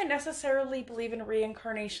don't know if I necessarily believe in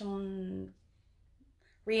reincarnation.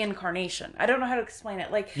 I don't know how to explain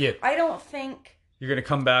it. Like, Yeah. I don't think. You're gonna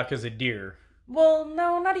come back as a deer. Well,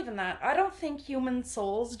 no, not even that. I don't think human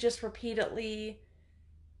souls just repeatedly.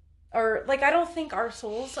 Or, like, I don't think our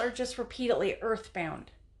souls are just repeatedly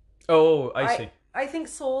earthbound. Oh, I see. I think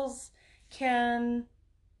souls can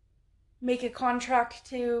make a contract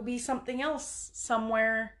to be something else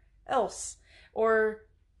somewhere else. Or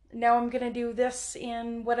now I'm going to do this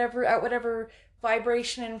in whatever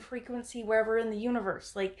vibration and frequency wherever in the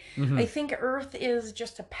universe. Like, Mm-hmm. I think Earth is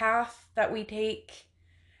just a path that we take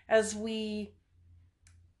as we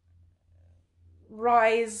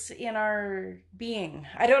rise in our being.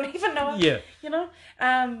 I don't even know. Yeah. You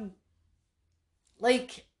know?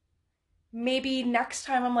 Like, maybe next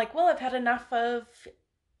time I'm like, well, I've had enough of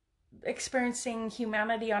experiencing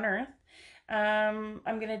humanity on Earth. I'm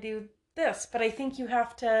going to do this. But I think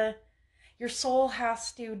your soul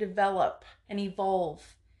has to develop and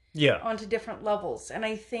evolve Yeah. onto different levels. And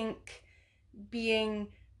I think being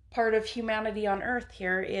part of humanity on Earth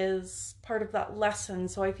here is part of that lesson.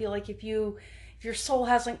 So I feel like if your soul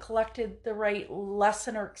hasn't collected the right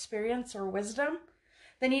lesson or experience or wisdom,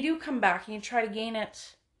 then you do come back and you try to gain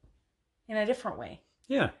it in a different way.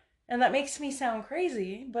 Yeah. And that makes me sound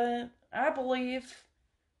crazy, but I believe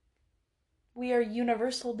we are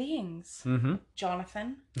universal beings, Mm-hmm.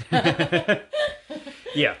 Jonathan.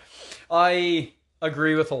 Yeah. I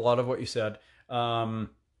agree with a lot of what you said. I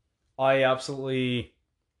absolutely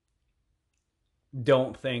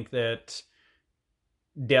don't think that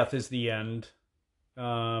death is the end.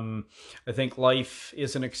 I think life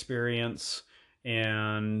is an experience,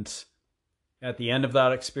 and at the end of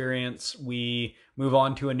that experience, we move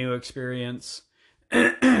on to a new experience,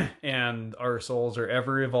 and our souls are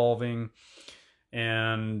ever evolving,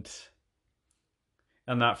 and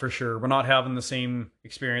that for sure. We're not having the same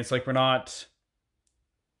experience. Like, we're not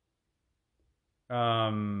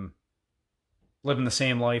living the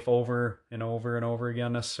same life over and over and over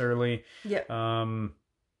again necessarily. Yeah.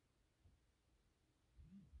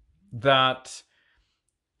 That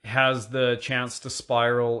has the chance to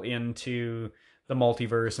spiral into the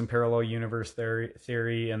multiverse and parallel universe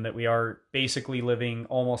theory, and that we are basically living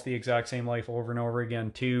almost the exact same life over and over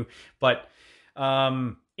again too. But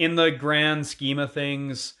in the grand scheme of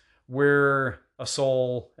things, we're a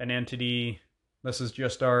soul, an entity. This is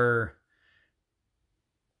just our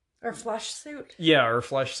flesh suit. Yeah, our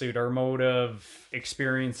flesh suit, our mode of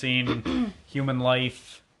experiencing human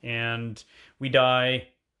life. And we die,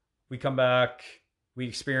 we come back, we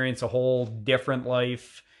experience a whole different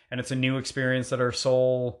life, and it's a new experience that our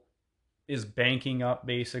soul is banking up,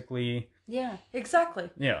 basically. Yeah, exactly.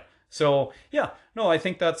 Yeah. So, yeah, no, I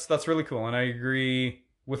think that's really cool, and I agree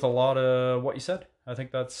with a lot of what you said. I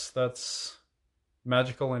think that's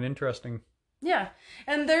magical and interesting. Yeah.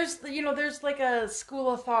 And there's like a school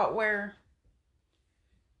of thought where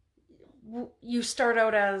you start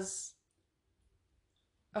out as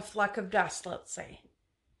a fleck of dust, let's say.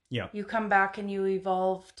 Yeah. You come back and you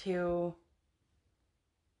evolve to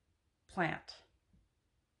plant.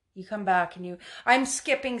 You come back and I'm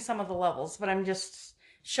skipping some of the levels, but I'm just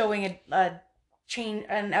showing a change,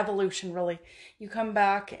 an evolution, really. You come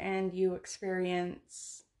back and you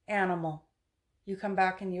experience animal. You come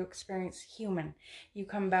back and you experience human. You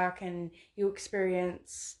come back and you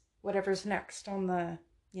experience whatever's next on the,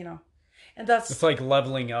 and that's... It's like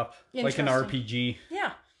leveling up, like an RPG.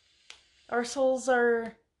 Yeah. Our souls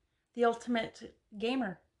are the ultimate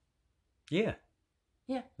gamer. Yeah.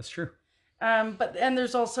 Yeah. That's true. And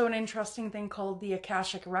there's also an interesting thing called the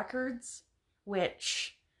Akashic Records,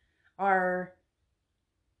 which are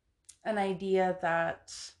an idea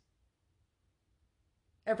that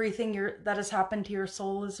everything that has happened to your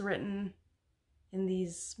soul is written in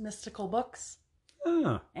these mystical books.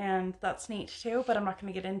 Oh. And that's neat too, but I'm not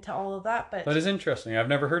going to get into all of that. But that is interesting. I've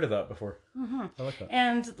never heard of that before. Mm-hmm. I like that.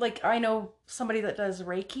 And I know somebody that does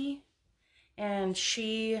Reiki, and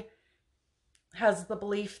she has the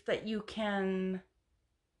belief that you can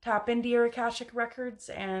tap into your Akashic Records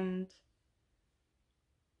and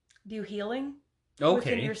do healing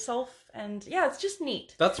within yourself. And yeah, it's just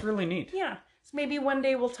neat. That's really neat. Yeah. So maybe one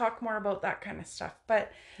day we'll talk more about that kind of stuff.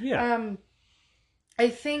 But yeah. I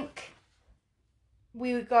think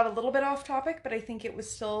we got a little bit off topic, but I think it was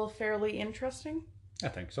still fairly interesting. I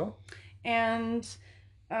think so. And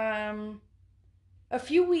a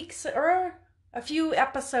few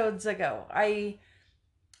episodes ago, I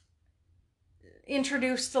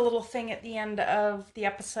introduced a little thing at the end of the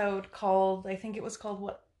episode called, I think it was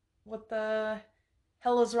called What the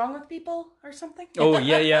Hell is Wrong with People or something? Oh,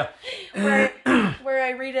 yeah. where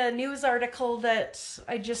I read a news article that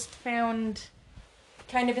I just found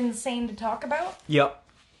kind of insane to talk about. Yep.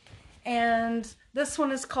 And this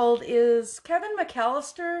one is called, Is Kevin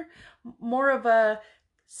McAllister more of a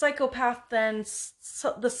psychopath than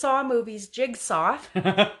the Saw movies Jigsaw?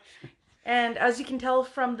 And as you can tell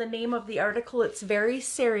from the name of the article, it's very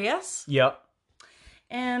serious. Yep.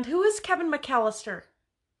 And who is Kevin McAllister?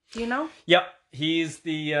 Do you know? Yep. He's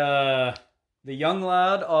the young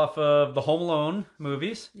lad off of the Home Alone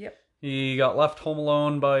movies. Yep. He got left home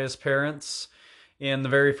alone by his parents in the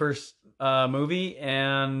very first movie,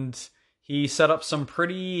 and he set up some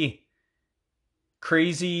pretty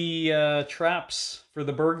crazy traps for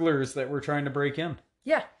the burglars that were trying to break in.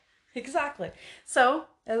 Yeah, exactly. So,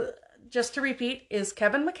 just to repeat, is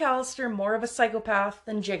Kevin McAllister more of a psychopath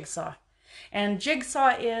than Jigsaw? And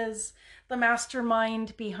Jigsaw is the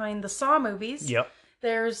mastermind behind the Saw movies. Yep.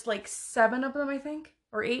 There's 7 of them, I think,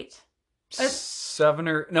 or 8. 7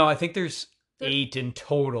 or... No, I think there's 8 in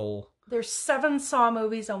total. There's 7 Saw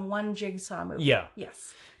movies and 1 Jigsaw movie. Yeah.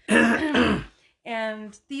 Yes.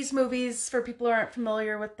 And these movies, for people who aren't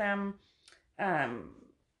familiar with them,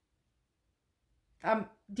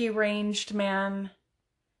 deranged man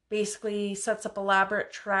basically sets up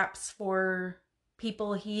elaborate traps for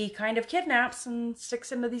people he kind of kidnaps and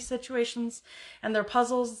sticks into these situations, and they're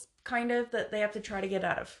puzzles kind of that they have to try to get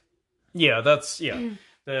out of. Yeah, that's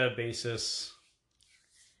the basis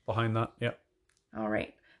behind that. Yeah. All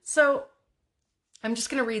right. So I'm just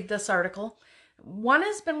going to read this article. One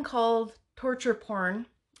has been called torture porn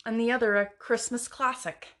and the other a Christmas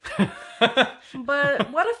classic.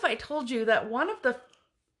 But what if I told you that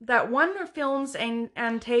one film's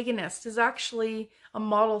antagonist is actually a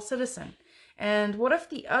model citizen? And what if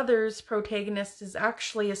the other's protagonist is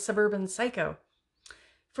actually a suburban psycho?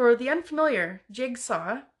 For the unfamiliar,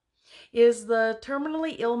 Jigsaw is the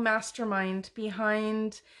terminally ill mastermind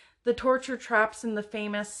behind the torture traps in the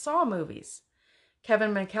famous Saw movies.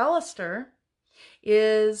 Kevin McAllister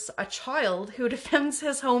is a child who defends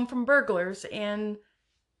his home from burglars in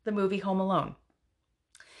the movie Home Alone.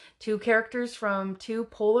 2 characters from 2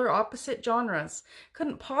 polar opposite genres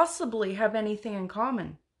couldn't possibly have anything in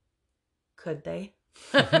common. Could they?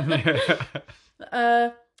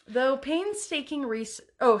 Through painstaking research,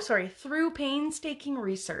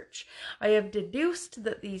 I have deduced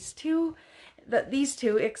that these two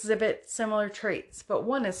exhibit similar traits, but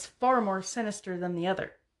one is far more sinister than the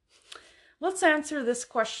other. Let's answer this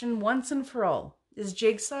question once and for all. Is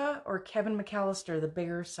Jigsaw or Kevin McAllister the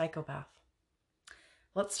bigger psychopath?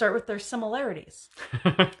 Let's start with their similarities.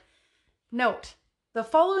 Note, the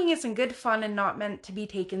following is in good fun and not meant to be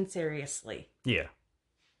taken seriously. Yeah.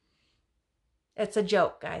 It's a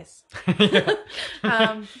joke, guys.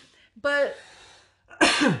 But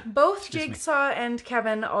both Jigsaw and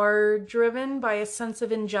Kevin are driven by a sense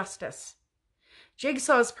of injustice.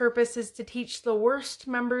 Jigsaw's purpose is to teach the worst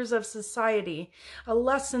members of society a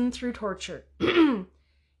lesson through torture.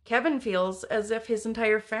 Kevin feels as if his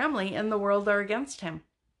entire family and the world are against him.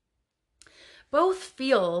 Both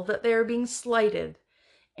feel that they are being slighted,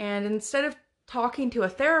 and instead of talking to a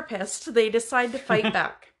therapist, they decide to fight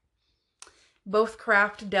back. Both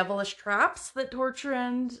craft devilish traps that torture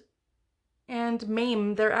and and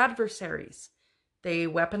maim their adversaries. They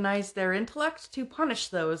weaponize their intellect to punish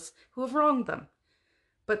those who have wronged them.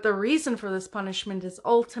 But the reason for this punishment is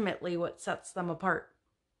ultimately what sets them apart.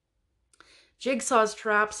 Jigsaw's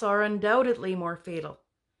traps are undoubtedly more fatal.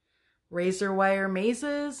 Razor wire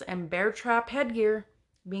mazes and bear trap headgear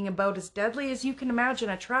being about as deadly as you can imagine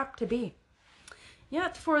a trap to be.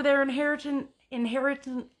 Yet for their inherent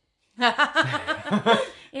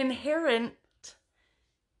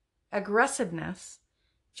aggressiveness,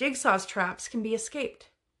 Jigsaw's traps can be escaped.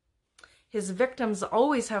 His victims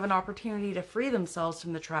always have an opportunity to free themselves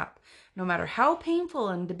from the trap, no matter how painful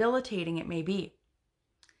and debilitating it may be.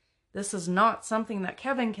 This is not something that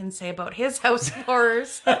Kevin can say about his House of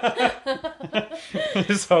Horrors.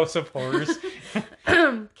 His House of Horrors.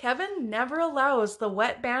 Kevin never allows the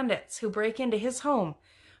wet bandits who break into his home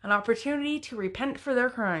an opportunity to repent for their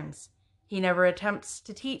crimes. He never attempts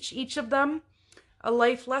to teach each of them a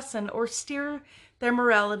life lesson or steer their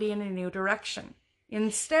morality in a new direction.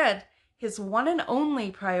 Instead, his one and only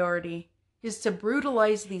priority is to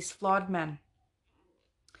brutalize these flawed men.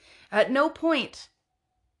 At no point...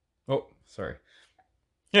 Oh, sorry.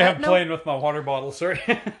 Yeah, I'm playing with my water bottle, sorry.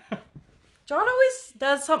 John always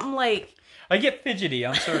does something like... I get fidgety,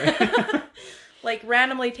 I'm sorry. Like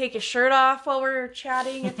randomly take his shirt off while we're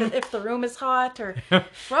chatting if the room is hot, or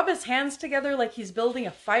rub his hands together like he's building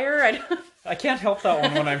a fire. I can't help that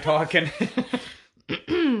one when I'm talking.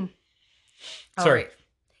 Sorry. Right.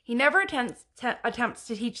 He never attempts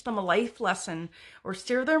to teach them a life lesson or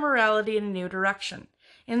steer their morality in a new direction.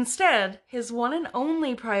 Instead, his one and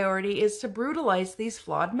only priority is to brutalize these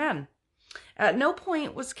flawed men. At no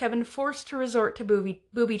point was Kevin forced to resort to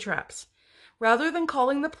booby traps. Rather than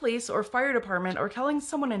calling the police or fire department or telling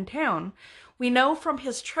someone in town, we know from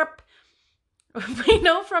his trip to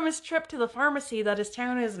the pharmacy that his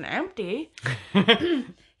town isn't empty.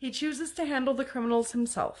 He chooses to handle the criminals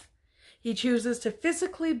himself. He chooses to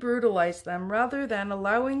physically brutalize them rather than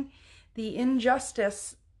allowing the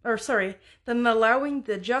justice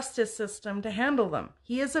system to handle them.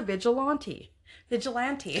 He is a vigilante.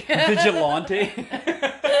 Vigilante.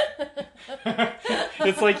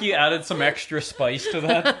 It's like you added some extra spice to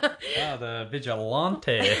that. Ah, the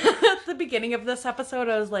vigilante. At the beginning of this episode,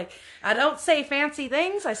 I was like, I don't say fancy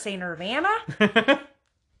things. I say Nirvana. I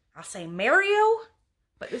say Mario.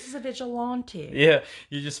 But this is a vigilante. Yeah,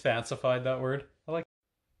 you just fancified that word. I like.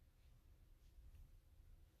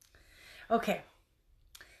 Okay.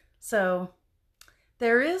 So,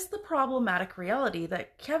 there is the problematic reality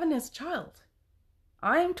that Kevin is a child.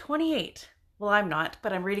 I'm 28. Well, I'm not,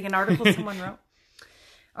 but I'm reading an article someone wrote.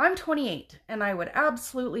 I'm 28, and I would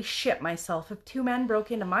absolutely shit myself if two men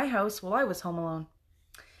broke into my house while I was home alone.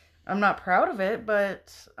 I'm not proud of it,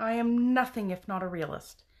 but I am nothing if not a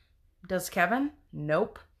realist. Does Kevin?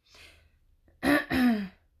 Nope.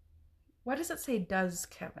 Why does it say does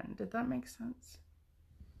Kevin? Did that make sense?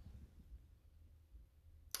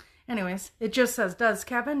 Anyways, it just says does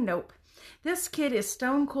Kevin? Nope. This kid is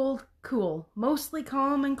stone cold cool, mostly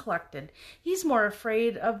calm and collected. He's more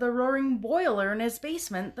afraid of the roaring boiler in his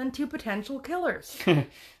basement than two potential killers.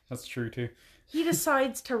 That's true too. He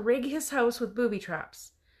decides to rig his house with booby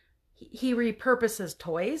traps. He repurposes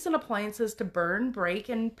toys and appliances to burn, break,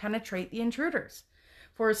 and penetrate the intruders.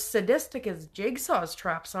 For as sadistic as Jigsaw's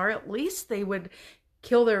traps are, at least they would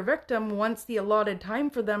kill their victim once the allotted time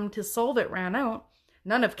for them to solve it ran out.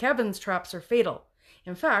 None of Kevin's traps are fatal.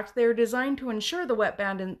 In fact, they are designed to ensure the wet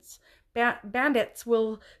bandits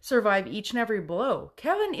will survive each and every blow.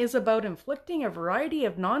 Kevin is about inflicting a variety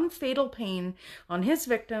of non-fatal pain on his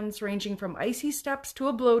victims, ranging from icy steps to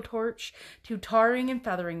a blowtorch to tarring and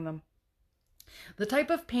feathering them. The type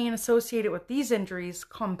of pain associated with these injuries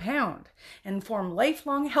compound and form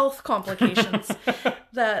lifelong health complications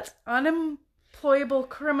that unemployable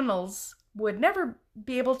criminals would never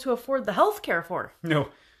be able to afford the health care for. No.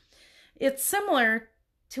 It's similar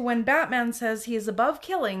to when Batman says he is above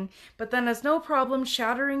killing, but then has no problem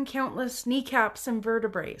shattering countless kneecaps and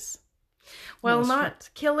vertebrae. While not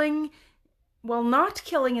killing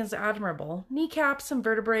is admirable, kneecaps and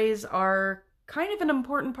vertebrae are kind of an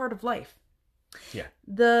important part of life. Yeah.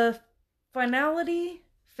 The finality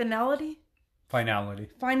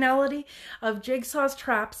of Jigsaw's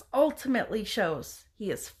traps ultimately shows he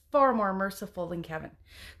is far more merciful than Kevin,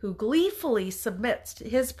 who gleefully submits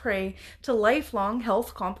his prey to lifelong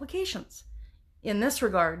health complications. In this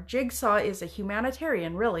regard, Jigsaw is a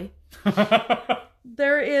humanitarian, really.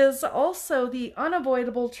 There is also the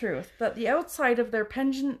unavoidable truth that outside of their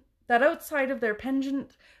penchant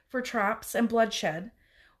for traps and bloodshed,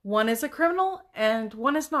 One is a criminal and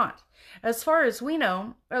one is not. As far as we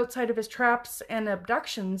know, outside of his traps and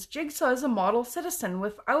abductions, Jigsaw is a model citizen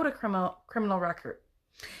without a criminal record.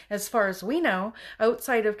 As far as we know,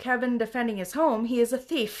 outside of Kevin defending his home, he is a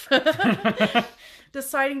thief.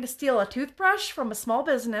 Deciding to steal a toothbrush from a small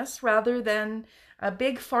business rather than a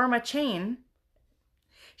big pharma chain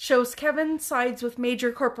shows Kevin sides with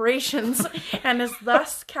major corporations and is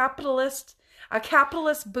thus a capitalist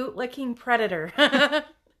bootlicking predator.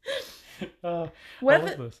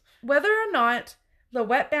 Whether or not the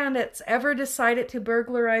Wet Bandits ever decided to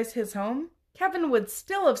burglarize his home, Kevin would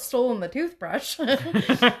still have stolen the toothbrush.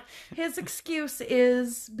 His excuse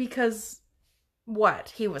is because,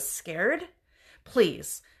 what, he was scared?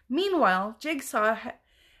 Please. Meanwhile,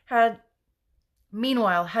 had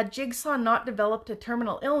Jigsaw not developed a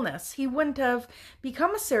terminal illness, he wouldn't have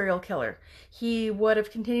become a serial killer. He would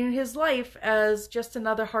have continued his life as just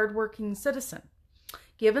another hardworking citizen.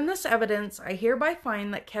 Given this evidence, I hereby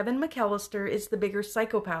find that Kevin McAllister is the bigger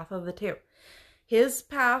psychopath of the two. His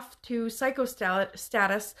path to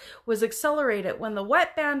psychostatus was accelerated when the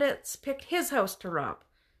Wet Bandits picked his house to rob.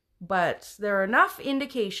 But there are enough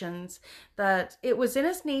indications that it was in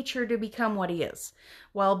his nature to become what he is.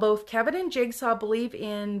 While both Kevin and Jigsaw believe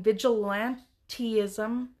in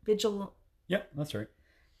vigilantism, Yep, that's right.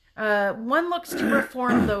 one looks to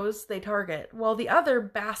reform those they target, while the other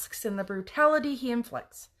basks in the brutality he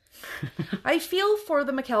inflicts. I feel for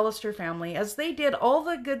the McAllister family, as they did all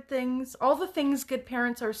the things good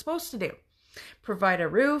parents are supposed to do. Provide a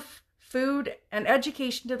roof, food, and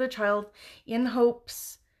education to their child in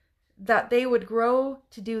hopes that they would grow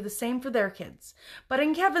to do the same for their kids. But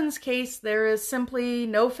in Kevin's case, there is simply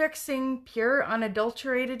no fixing pure,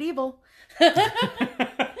 unadulterated evil.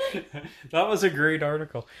 That was a great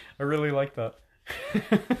article. I really like that.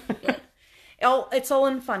 It's all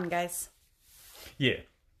in fun, guys. Yeah.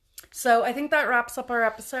 So I think that wraps up our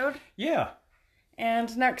episode. Yeah.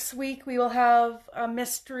 And next week we will have a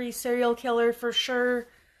mystery serial killer for sure.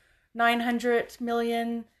 900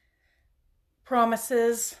 million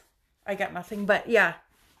promises. I got nothing, but yeah,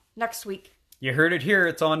 next week. You heard it here.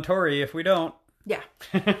 It's on Tori if we don't. Yeah.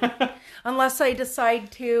 Unless I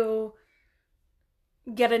decide to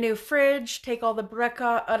get a new fridge, take all the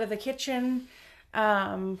brecca out of the kitchen,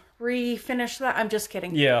 refinish that. I'm just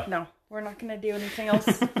kidding. Yeah. No, we're not going to do anything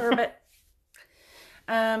else for a bit.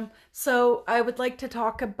 So I would like to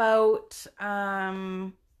talk about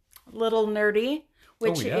Little Nerdy,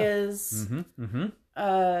 which is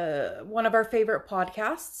one of our favorite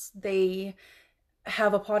podcasts. They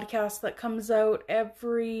have a podcast that comes out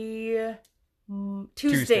every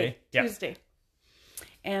Tuesday. Yep. Tuesday.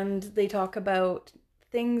 And they talk about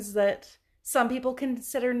things that some people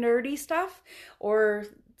consider nerdy stuff, or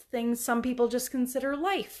things some people just consider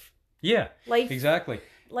life. Yeah, exactly.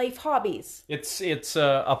 Life hobbies. It's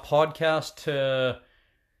a podcast to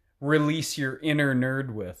release your inner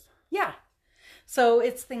nerd with. Yeah. So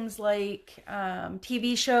it's things like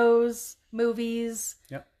TV shows, movies.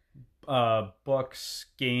 Yep. Books,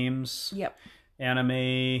 games. Yep.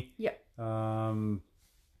 Anime. Yep.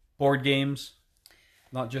 Board games.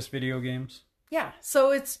 Not just video games. Yeah.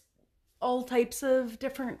 So it's all types of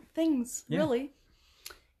different things, really.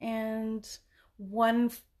 And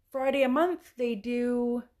one Friday a month, they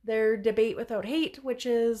do their Debate Without Hate, which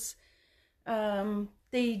is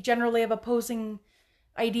they generally have opposing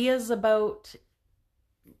ideas about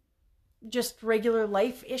just regular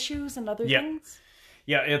life issues and other things.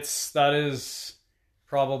 Yeah, that is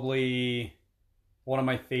probably one of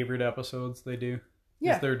my favorite episodes they do.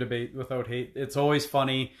 Yeah. Is their Debate Without Hate. It's always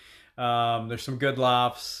funny. There's some good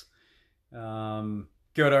laughs,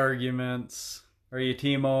 good arguments. Are you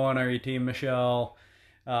Team Owen? Are you Team Michelle?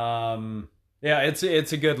 Yeah, it's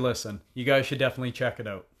a good listen. You guys should definitely check it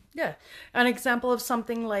out. Yeah. An example of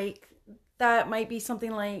something like that might be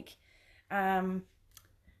something like,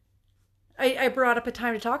 I brought up a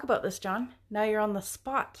time to talk about this, John. Now you're on the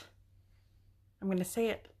spot. I'm going to say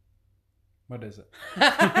it. What is it?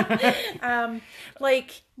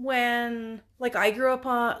 Like when, like I grew up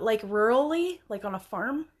on, like rurally, like on a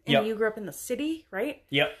farm, and you grew up in the city, right?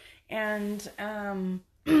 Yep. And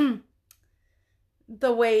the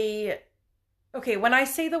way, okay, when I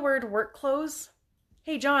say the word work clothes,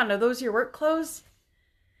 hey John, are those your work clothes?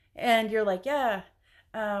 And you're like, yeah.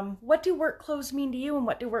 What do work clothes mean to you, and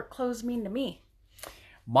what do work clothes mean to me?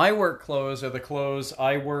 My work clothes are the clothes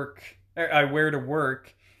I wear to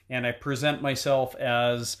work, and I present myself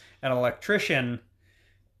as an electrician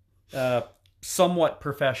somewhat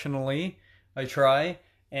professionally. I try.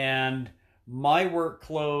 And my work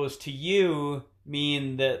clothes to you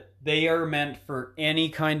mean that they are meant for any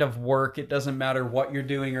kind of work. It doesn't matter what you're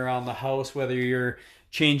doing around the house, whether you're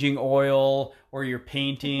changing oil or you're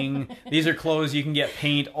painting. These are clothes you can get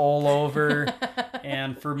paint all over.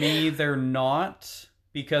 And for me, they're not,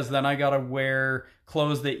 because then I gotta wear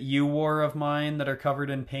clothes that you wore of mine that are covered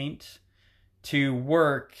in paint to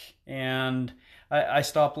work, and I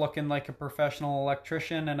stop looking like a professional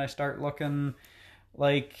electrician and I start looking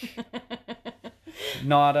like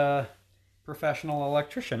not a professional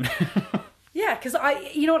electrician. Yeah, because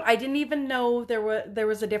you know what, I didn't even know there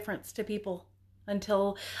was a difference to people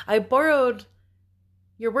until I borrowed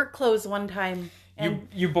your work clothes one time. And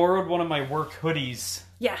you borrowed one of my work hoodies.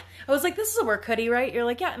 yeah, I was like, this is a work hoodie, right? You're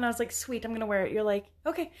like, yeah. And I was like, sweet, I'm going to wear it. You're like,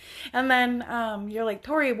 okay. And then you're like,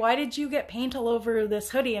 Tori, why did you get paint all over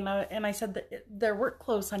this hoodie? And I said, that they're work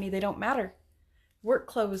clothes, honey. They don't matter. Work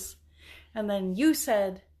clothes. And then you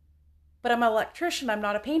said, but I'm an electrician. I'm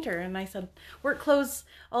not a painter. And I said, work clothes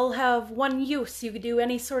all have one use. You could do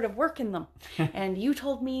any sort of work in them. And you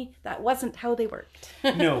told me that wasn't how they worked.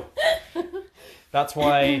 No. That's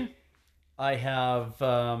why I have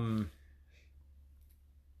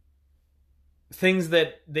things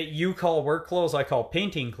that you call work clothes, I call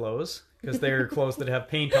painting clothes, because they're clothes that have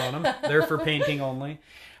paint on them. They're for painting only.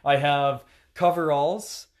 I have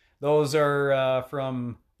coveralls. Those are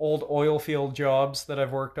from old oil field jobs that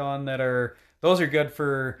I've worked on those are good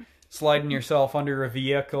for sliding yourself under a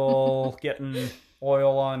vehicle, getting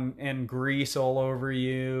oil on and grease all over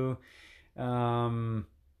you.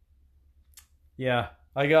 Yeah,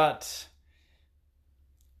 I got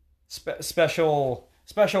special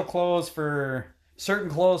clothes for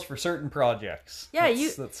certain projects. Yeah,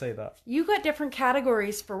 let's say that. You got different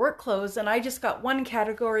categories for work clothes, and I just got one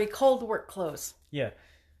category called work clothes. Yeah.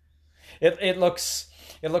 It looks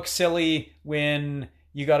silly when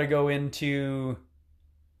you got to go into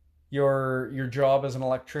your job as an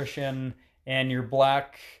electrician and your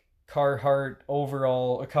black Carhartt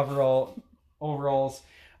overalls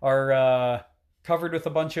are covered with a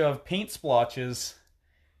bunch of paint splotches,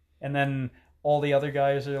 and then all the other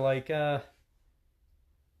guys are like, what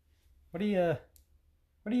are you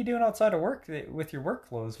doing outside of work with your work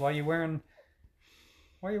clothes? Why are you wearing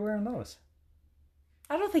those?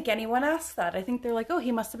 I don't think anyone asked that. I think they're like, oh,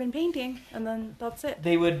 he must have been painting, and then that's it.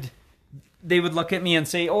 They would look at me and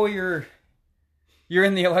say, oh, you're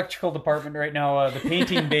in the electrical department right now. The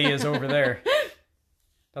painting bay is over there.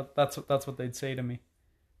 That's what they'd say to me.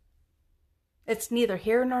 It's neither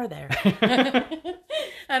here nor there.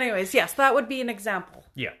 Anyways, yes, that would be an example.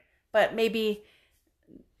 Yeah. But maybe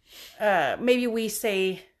we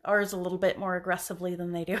say ours a little bit more aggressively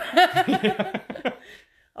than they do.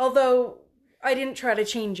 Although I didn't try to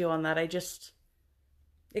change you on that. I just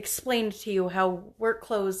explained to you how work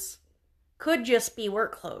clothes could just be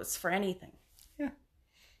work clothes for anything. Yeah.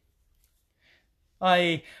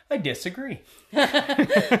 I disagree.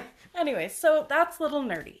 Anyway, so that's a little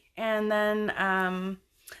nerdy. And then I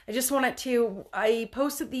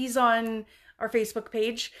posted these on our Facebook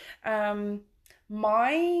page.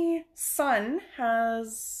 My son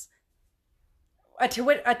has a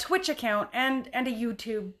Twitch account and a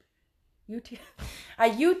YouTube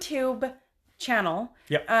channel.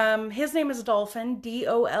 Yep. His name is Dolphin,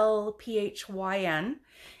 Dolphyn.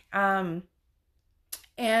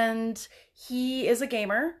 And he is a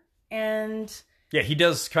gamer, and yeah, he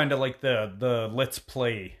does kind of like the Let's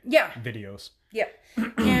Play videos. Yeah.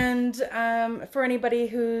 And for anybody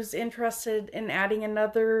who's interested in adding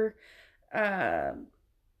another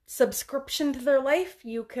subscription to their life,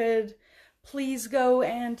 you could please go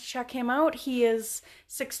and check him out. He is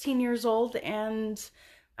 16 years old and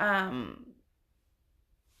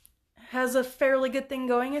has a fairly good thing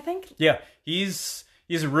going, I think. Yeah, he's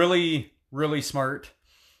really, really smart,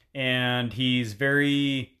 and he's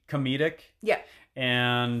very comedic. Yeah.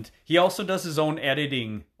 And he also does his own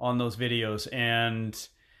editing on those videos, and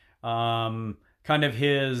kind of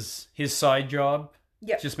his side job.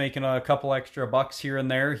 Yeah. Just making a couple extra bucks here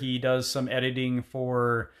and there. He does some editing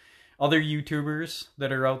for other YouTubers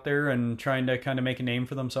that are out there and trying to kind of make a name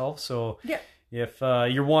for themselves. So yeah, if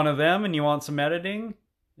you're one of them and you want some editing,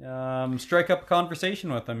 strike up a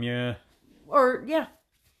conversation with them.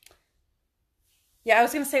 Yeah, I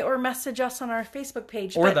was going to say, or message us on our Facebook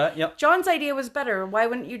page. Or that, yep. John's idea was better. Why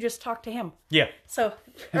wouldn't you just talk to him? Yeah. So,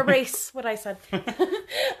 erase what I said.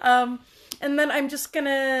 And then I'm just going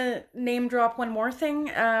to name drop one more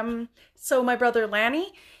thing. So my brother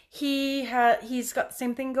Lanny, he's got the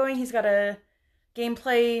same thing going. He's got a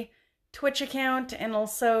gameplay Twitch account and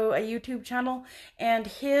also a YouTube channel. And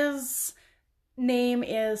his name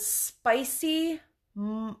is Spicy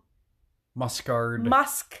Muskard.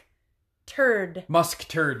 Musk turd. Musk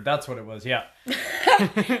turd. That's what it was. Yeah.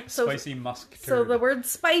 So, Spicy musk turd. So the word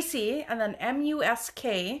spicy and then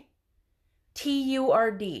MUSKTURD.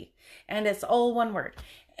 And it's all one word.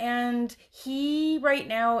 And he right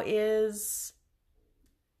now he's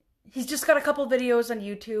just got a couple videos on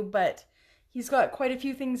YouTube, but he's got quite a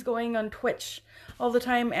few things going on Twitch all the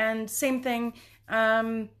time. And same thing,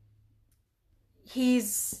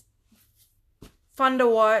 he's fun to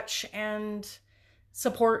watch and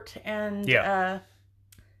support. And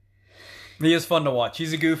he is fun to watch.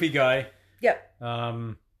 He's a goofy guy.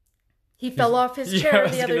 Yep. He fell off his chair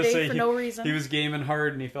the other day for no reason. He was gaming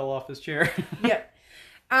hard and he fell off his chair. Yeah.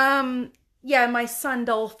 Yeah, my son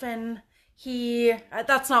Dolphin,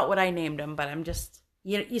 that's not what I named him, but I'm just,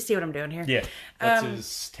 you see what I'm doing here. Yeah, that's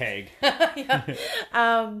his tag. Yeah.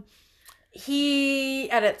 He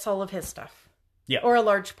edits all of his stuff. Yeah. Or a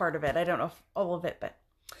large part of it. I don't know if all of it, but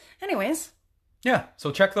anyways. Yeah,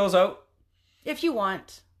 so check those out. If you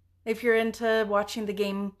want. If you're into watching the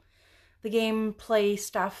gameplay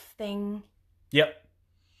stuff thing. Yep.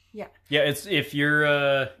 Yeah. Yeah, it's if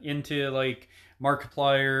you're into like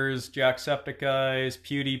Markiplier's, Jacksepticeye's,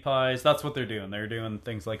 PewDiePie's, that's what they're doing. They're doing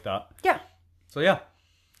things like that. Yeah. So yeah,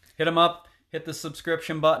 hit them up, hit the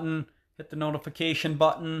subscription button, hit the notification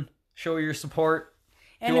button, show your support,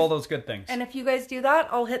 do all those good things. And if you guys do that,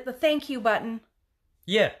 I'll hit the thank you button.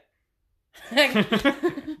 Yeah.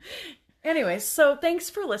 Anyways, so thanks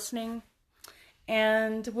for listening.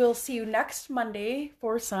 And we'll see you next Monday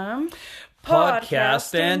for some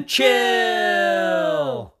Podcast and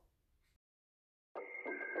Chill.